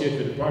negotiate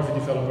with the private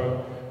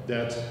developer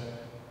that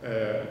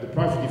the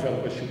private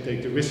developer should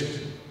take the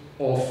risk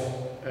of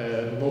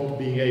not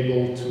being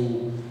able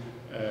to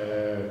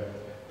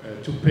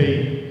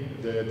pay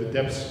the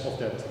debts of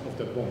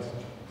that bond.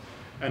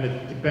 And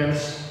it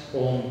depends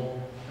on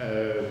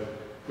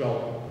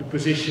well, the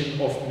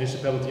position of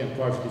municipality and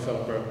private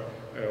developer,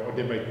 or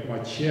they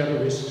might share the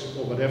risks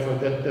or whatever.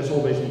 That's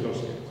always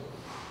negotiated.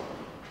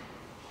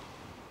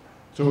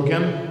 So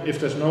again, if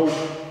there's no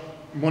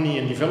money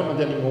in development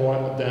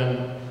anymore,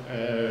 then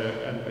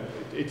and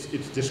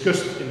it's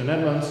discussed in the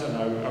Netherlands, and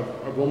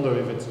I wonder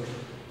if it's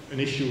an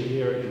issue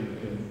here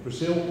in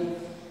Brazil,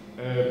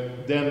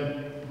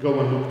 then go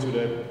and look to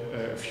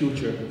the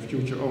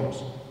future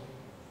owners.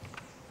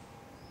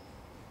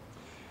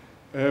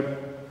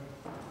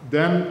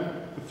 Then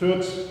the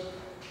third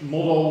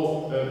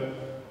model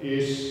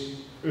is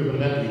urban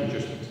land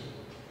readjustment,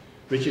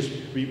 which is,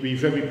 we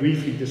very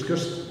briefly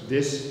discussed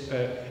this.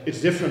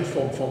 It's different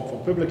from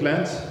public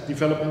land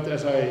development,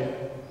 as I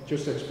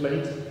just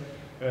explained.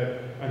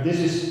 And this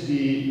is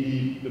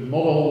the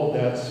model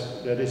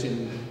that is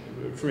in,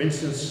 for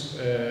instance,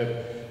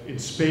 in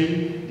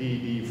Spain,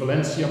 the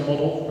Valencia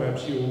model,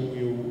 perhaps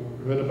you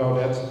heard about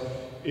that,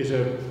 is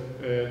a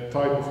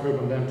type of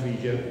urban land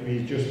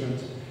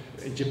readjustment.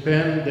 In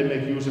Japan, they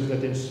make use of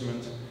that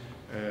instrument.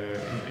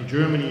 In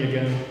Germany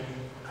again.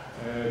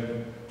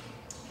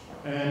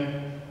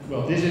 And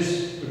well, this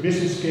is a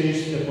business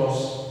case that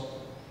was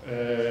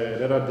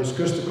that I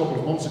discussed a couple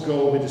of months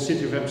ago with the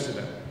City of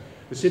Amsterdam.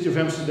 The City of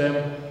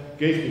Amsterdam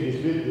gave me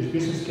this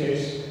business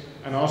case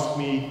and asked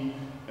me,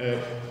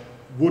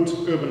 would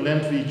urban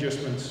land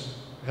readjustments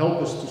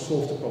help us to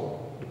solve the problem?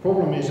 The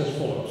problem is as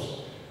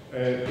follows.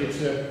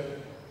 It's a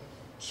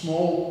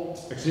small,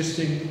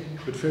 existing,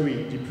 but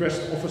very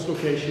depressed office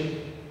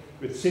location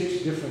with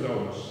 6 different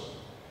owners.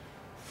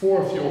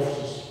 4 of the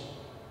offices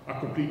are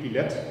completely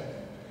let,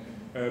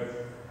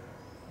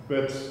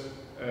 but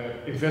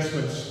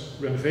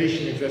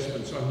renovation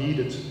investments are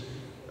needed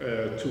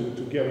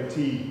to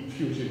guarantee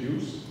future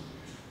use.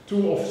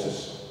 2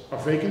 offices are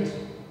vacant,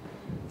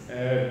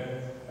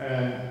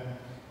 and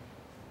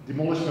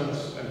demolishment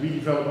and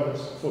redevelopment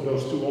for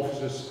those 2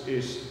 offices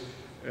is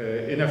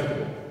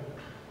inevitable.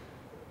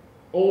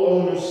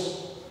 All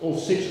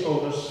 6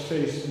 owners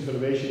face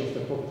evaluation of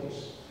their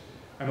properties,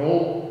 and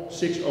all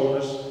 6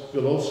 owners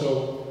will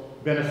also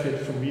benefit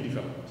from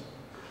redevelopment.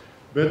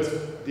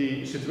 But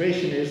the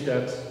situation is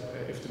that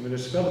if the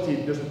municipality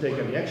doesn't take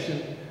any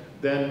action,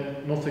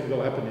 then nothing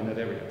will happen in that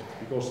area,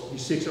 because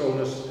these 6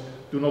 owners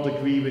do not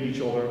agree with each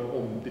other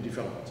on the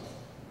development.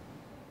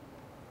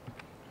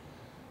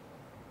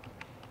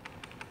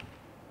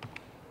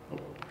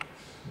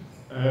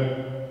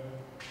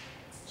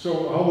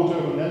 So how would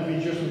urban land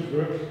readjustment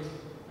work?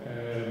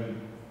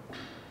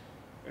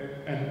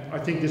 And I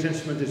think this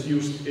instrument is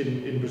used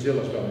in Brazil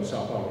as well, in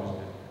Sao Paulo,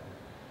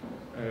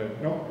 isn't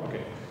it? No?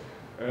 Okay.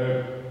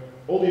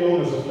 All the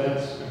owners of land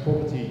and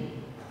property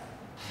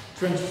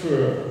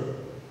transfer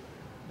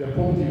their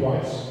property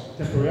rights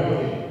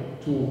temporarily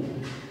to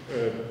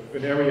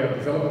an area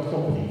development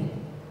company.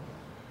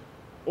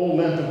 All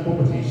land and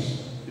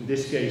properties, in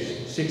this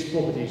case 6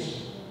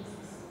 properties,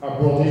 are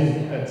brought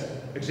in at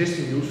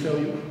existing use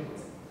value.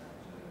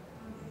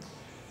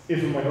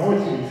 If a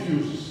minority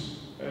refuses,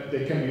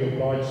 they can be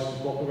obliged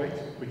to cooperate,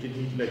 but you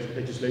need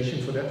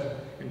legislation for that.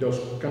 In those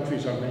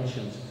countries I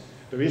mentioned,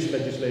 there is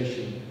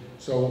legislation.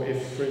 So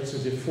if, for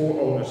instance, if 4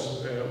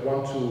 owners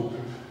want to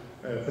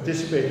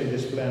participate in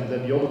this plan,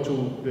 then the other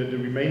 2, the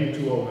remaining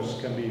 2 owners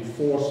can be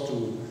forced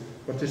to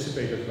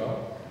participate as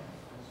well.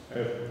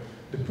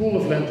 The pool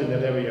of land in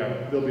that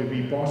area will be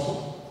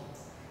reparceled.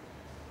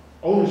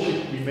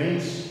 Ownership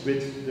remains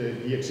with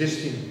the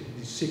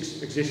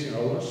 6 existing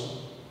owners.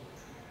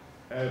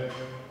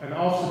 And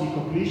after the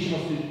completion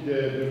of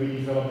the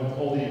redevelopment,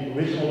 all the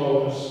original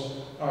owners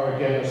are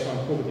again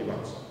assigned property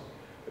rights.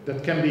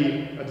 That can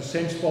be at the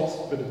same spot,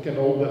 but it can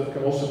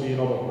also be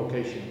another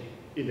location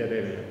in that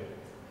area.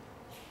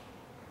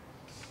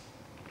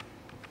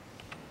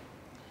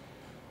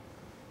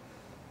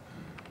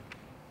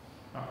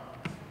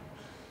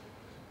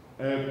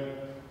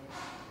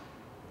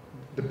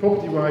 The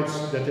property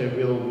rights that they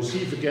will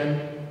receive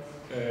again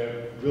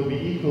will be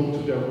equal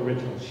to their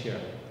original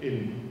share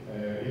in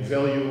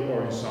value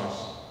or in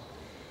size.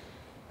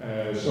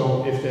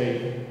 So if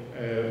they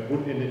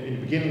would, in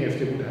the beginning, if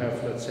they would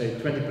have, let's say,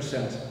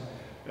 20%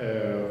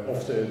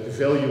 of the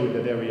value in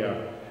that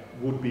area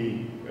would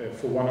be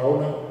for one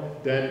owner,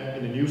 then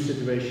in a new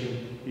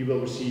situation, he will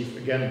receive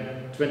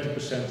again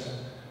 20%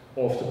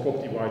 of the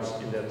property rights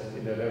in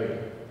that area.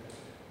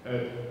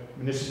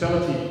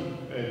 Municipality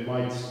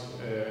might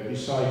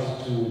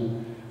decide to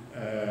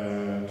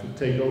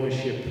take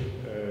ownership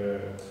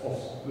of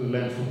the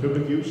land for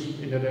public use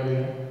in that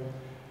area.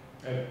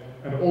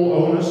 And all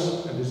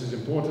owners, and this is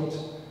important,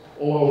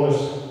 all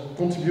owners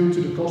contribute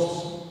to the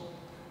costs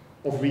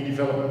of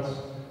redevelopment,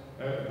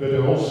 but they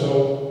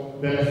also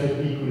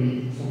benefit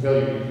equally from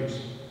value increase.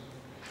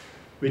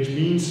 Which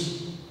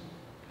means,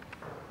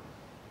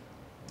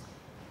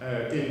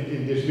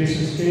 in this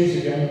business case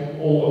again,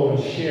 all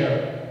owners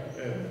share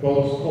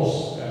both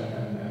cost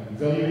and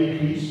value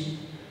increase.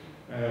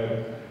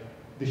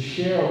 The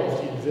share of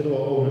the individual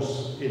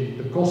owners in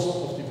the cost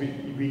of the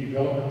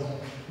redevelopment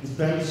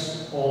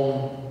depends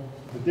on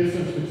the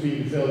difference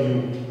between the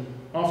value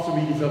after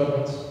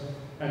redevelopment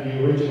and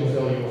the original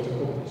value of the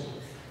properties.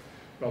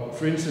 Well,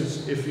 for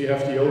instance, if we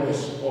have the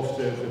owners of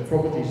the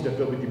properties that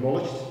will be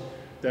demolished,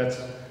 that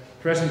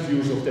present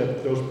use of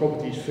those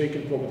properties,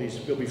 vacant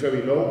properties, will be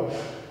very low,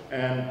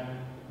 and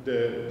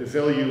the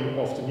value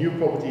of the new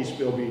properties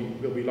will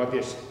be like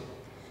this.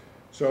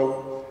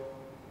 So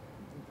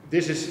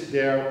this is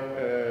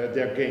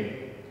their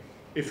gain.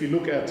 If you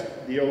look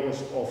at the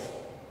owners of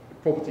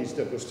properties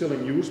that were still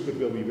in use but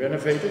will be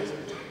renovated,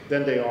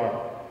 then they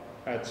are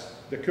at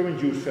the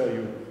current use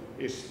value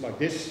is like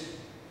this,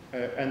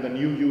 and the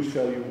new use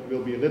value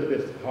will be a little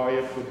bit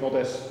higher, but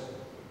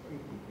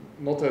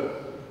not a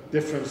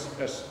difference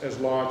as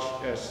large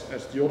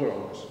as the other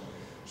owners.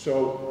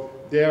 So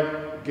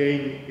their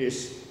gain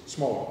is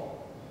smaller.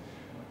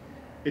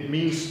 It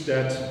means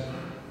that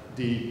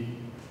the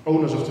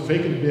owners of the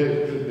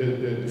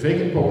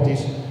vacant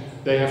properties,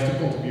 they have to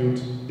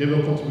contribute. They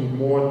will contribute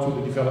more to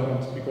the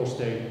development because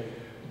they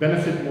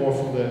benefit more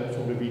from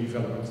the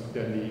redevelopment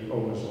than the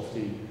owners of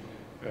the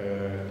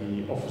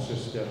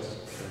offices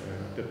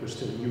that were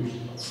still in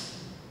use.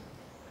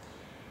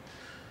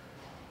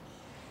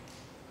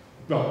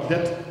 Well,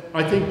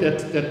 I think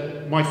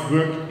that might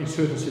work in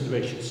certain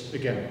situations,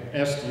 again,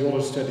 as the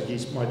other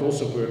strategies might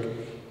also work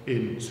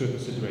in certain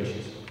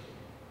situations.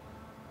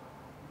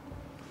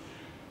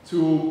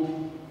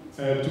 To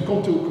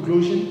come to a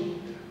conclusion,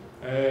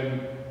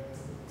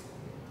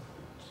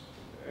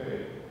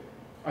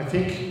 I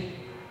think,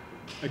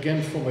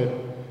 again, from a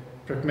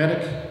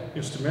pragmatic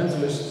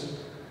instrumentalist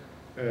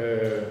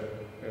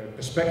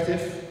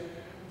perspective,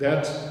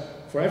 that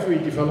for every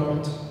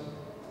development,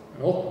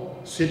 in all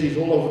cities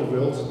all over the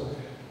world,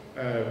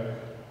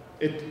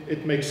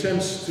 it makes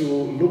sense to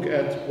look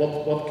at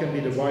what can be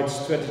the right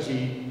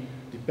strategy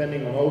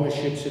depending on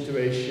ownership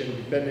situation,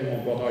 depending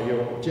on what are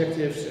your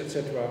objectives,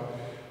 etc.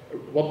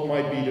 What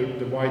might be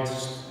the right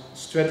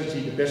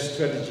strategy, the best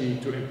strategy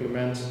to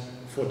implement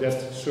for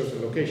that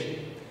certain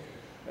location.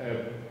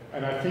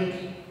 And I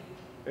think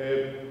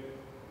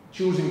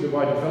choosing the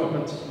right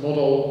development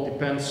model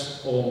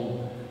depends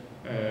on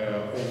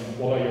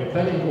what are your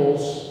planning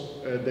goals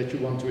that you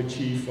want to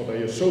achieve, what are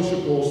your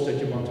social goals that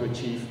you want to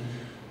achieve,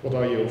 what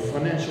are your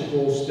financial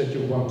goals that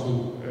you want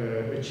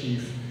to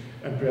achieve,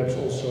 and perhaps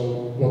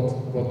also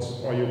what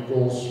are your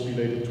goals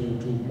related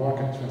to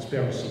market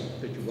transparency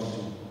that you want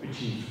to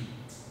achieve.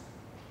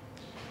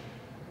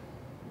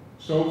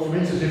 So, for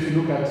instance, if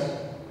you look at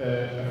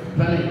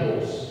planning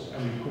goals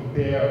and you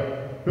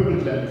compare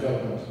public land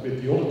development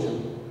with the other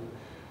two,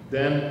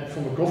 then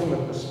from a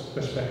government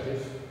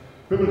perspective,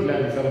 public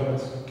land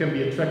development can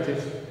be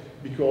attractive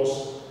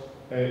because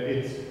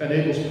it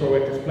enables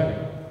proactive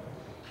planning.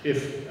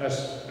 If,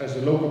 as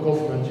a local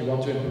government, you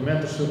want to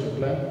implement a certain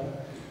plan,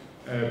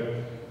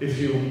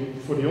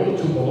 for the other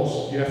two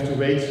models, you have to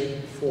wait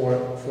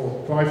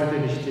for private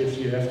initiatives,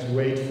 you have to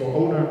wait for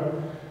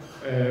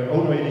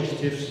owner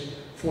initiatives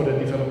for the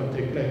development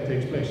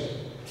takes place.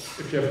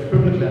 If you have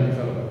public land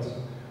development,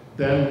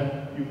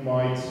 then you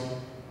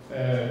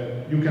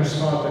can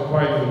start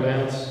acquiring the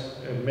land,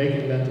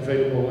 making land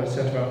available,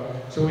 etc.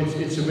 So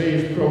it's a way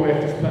of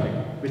proactive planning,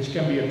 which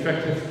can be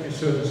attractive in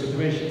certain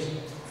situations.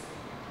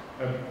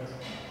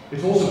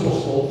 It's also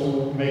possible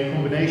to make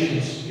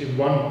combinations in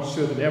one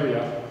certain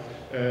area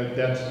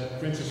that,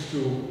 for instance,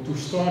 to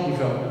start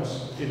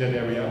developments in that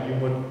area,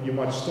 you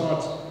might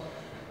start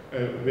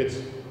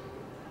with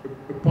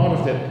a part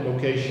of that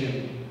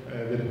location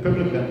with a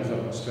public land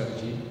development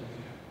strategy,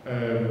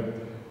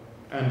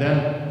 and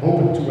then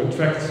hoping to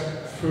attract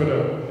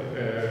further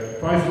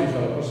private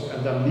developers,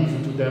 and then leave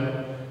it to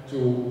them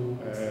to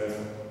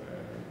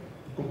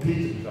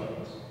complete the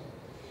development.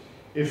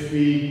 If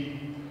we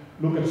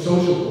look at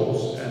social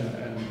goals,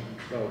 and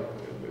well,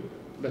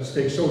 let's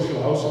take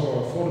social housing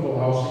or affordable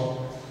housing,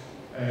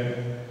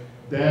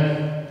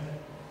 then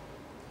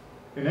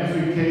in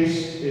every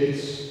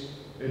case,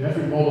 in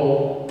every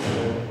model,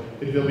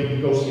 it will be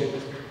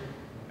negotiated.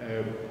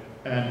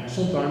 And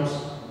sometimes,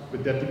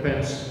 but that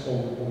depends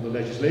on the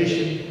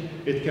legislation,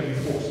 it can be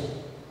forced.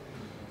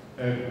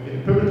 In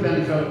the public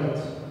land development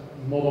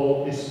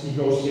model is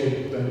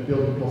negotiated when the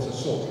building plots are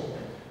sold.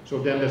 So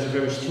then there's a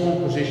very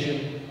strong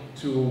position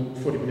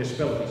for the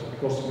municipalities,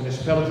 because the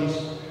municipalities,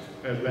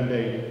 when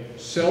they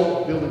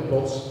sell building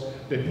plots,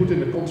 they put in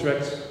the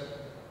contract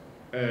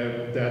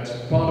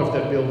that part of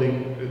that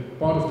building,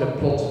 part of that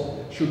plot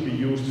should be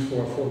used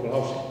for affordable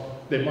housing.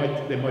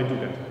 They might do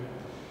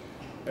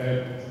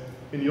that.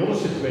 In the other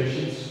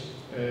situations,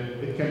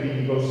 it can be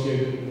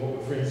negotiated,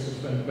 for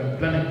instance, when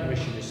planning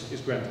permission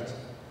is granted.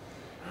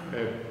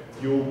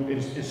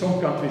 In some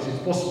countries,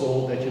 it's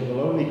possible that you will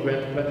only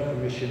grant planning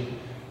permission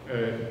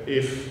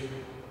if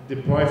the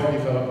private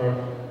developer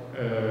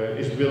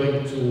is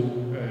willing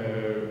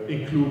to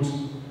include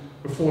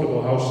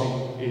affordable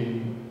housing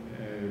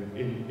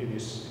in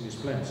his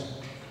plans.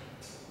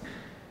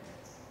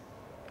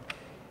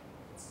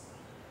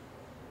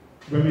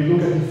 When we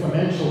look at the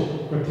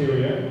financial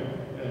criteria,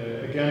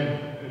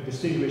 again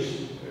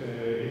distinguished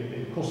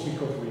in cost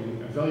recovery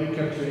and value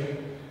capturing,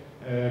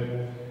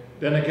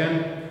 then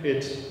again,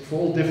 for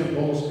all different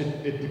models,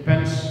 it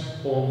depends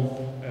on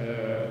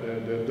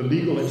the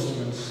legal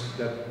instruments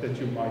that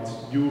you might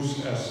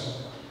use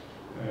as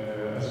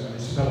a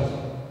municipality.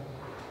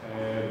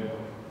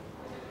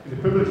 In the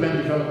public land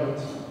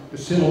development, the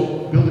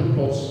sale of building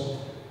plots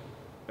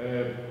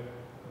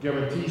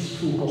guarantees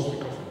full cost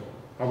recovery.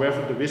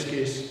 However, the risk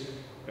is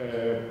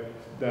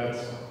that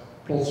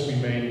plots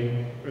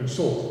remain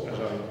unsold, as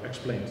I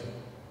explained.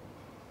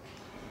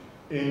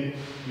 In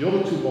the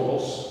other two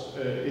models,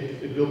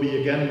 it will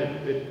be again,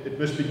 it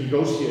must be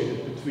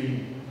negotiated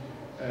between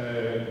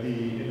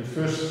in the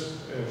first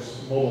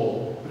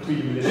model between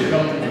the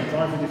municipality and the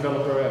private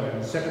developer, and in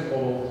the second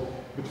model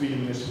between the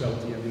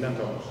municipality and the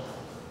landowners.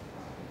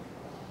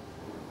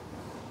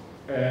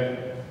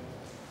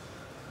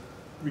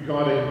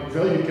 Regarding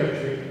value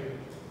capturing,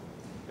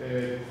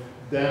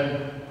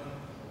 then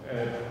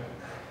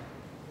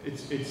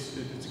it's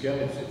again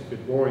it's a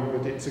bit boring,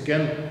 but it's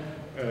again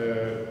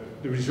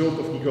the result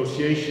of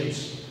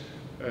negotiations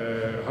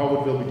how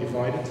it will be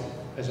divided,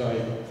 as I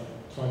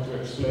tried to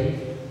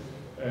explain.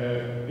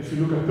 If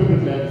you look at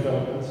public land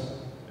development,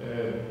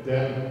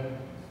 then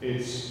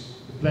it's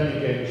the planning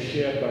game is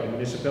shared by the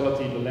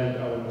municipality, the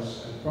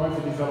landowners, and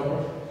private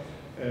developer.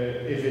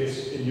 If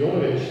it's in the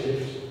other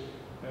initiatives,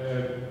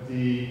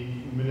 the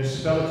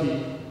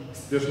municipality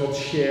does not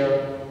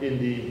share in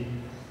the,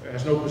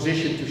 has no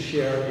position to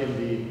share in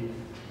the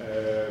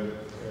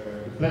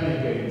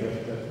planning game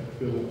that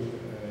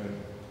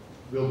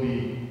will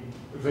be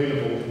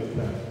available in the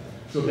plan.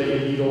 So they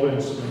may need other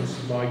instruments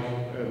like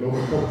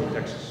local property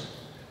taxes,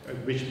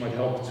 which might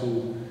help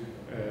to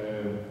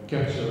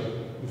capture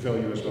the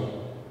value as well.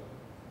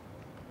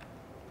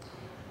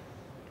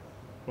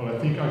 Well, I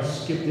think I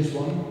skipped this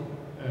one.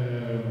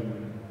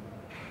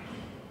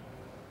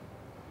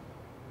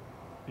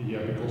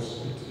 Yeah,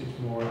 because it's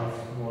more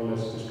or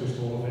less discussed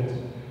all of it.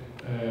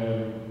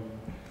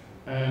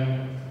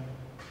 And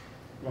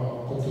well,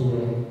 I'll come to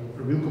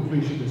a real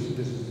completion. This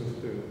is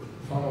the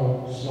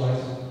final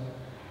slide.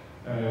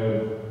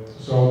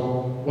 So,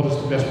 what is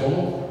the best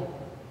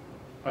model?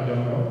 I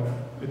don't know.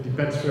 It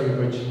depends very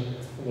much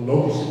on the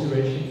local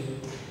situation.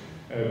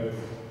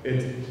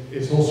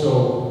 It's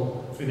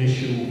also an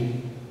issue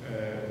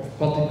of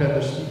plot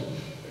dependency,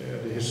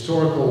 the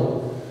historical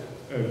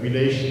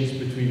relations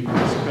between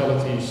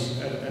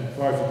municipalities and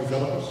private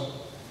developers.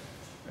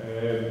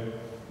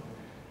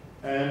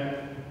 And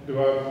there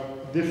are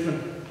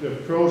different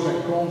pros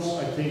and cons,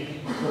 I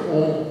think, for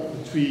all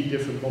the three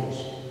different models.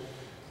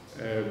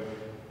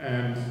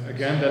 And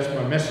again, that's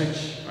my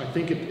message. I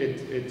think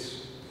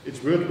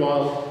it's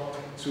worthwhile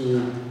to,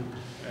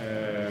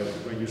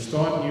 when you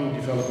start new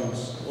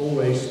developments,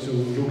 always to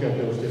look at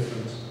those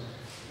different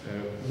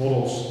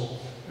models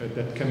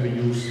that can be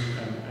used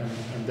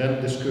and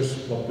then discuss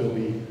what will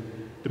be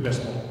the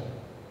best model.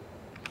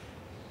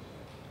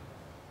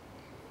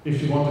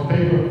 If you want a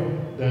paper,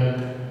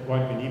 then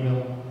write me an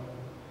email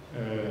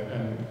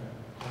and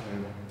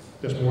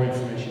there's more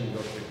information.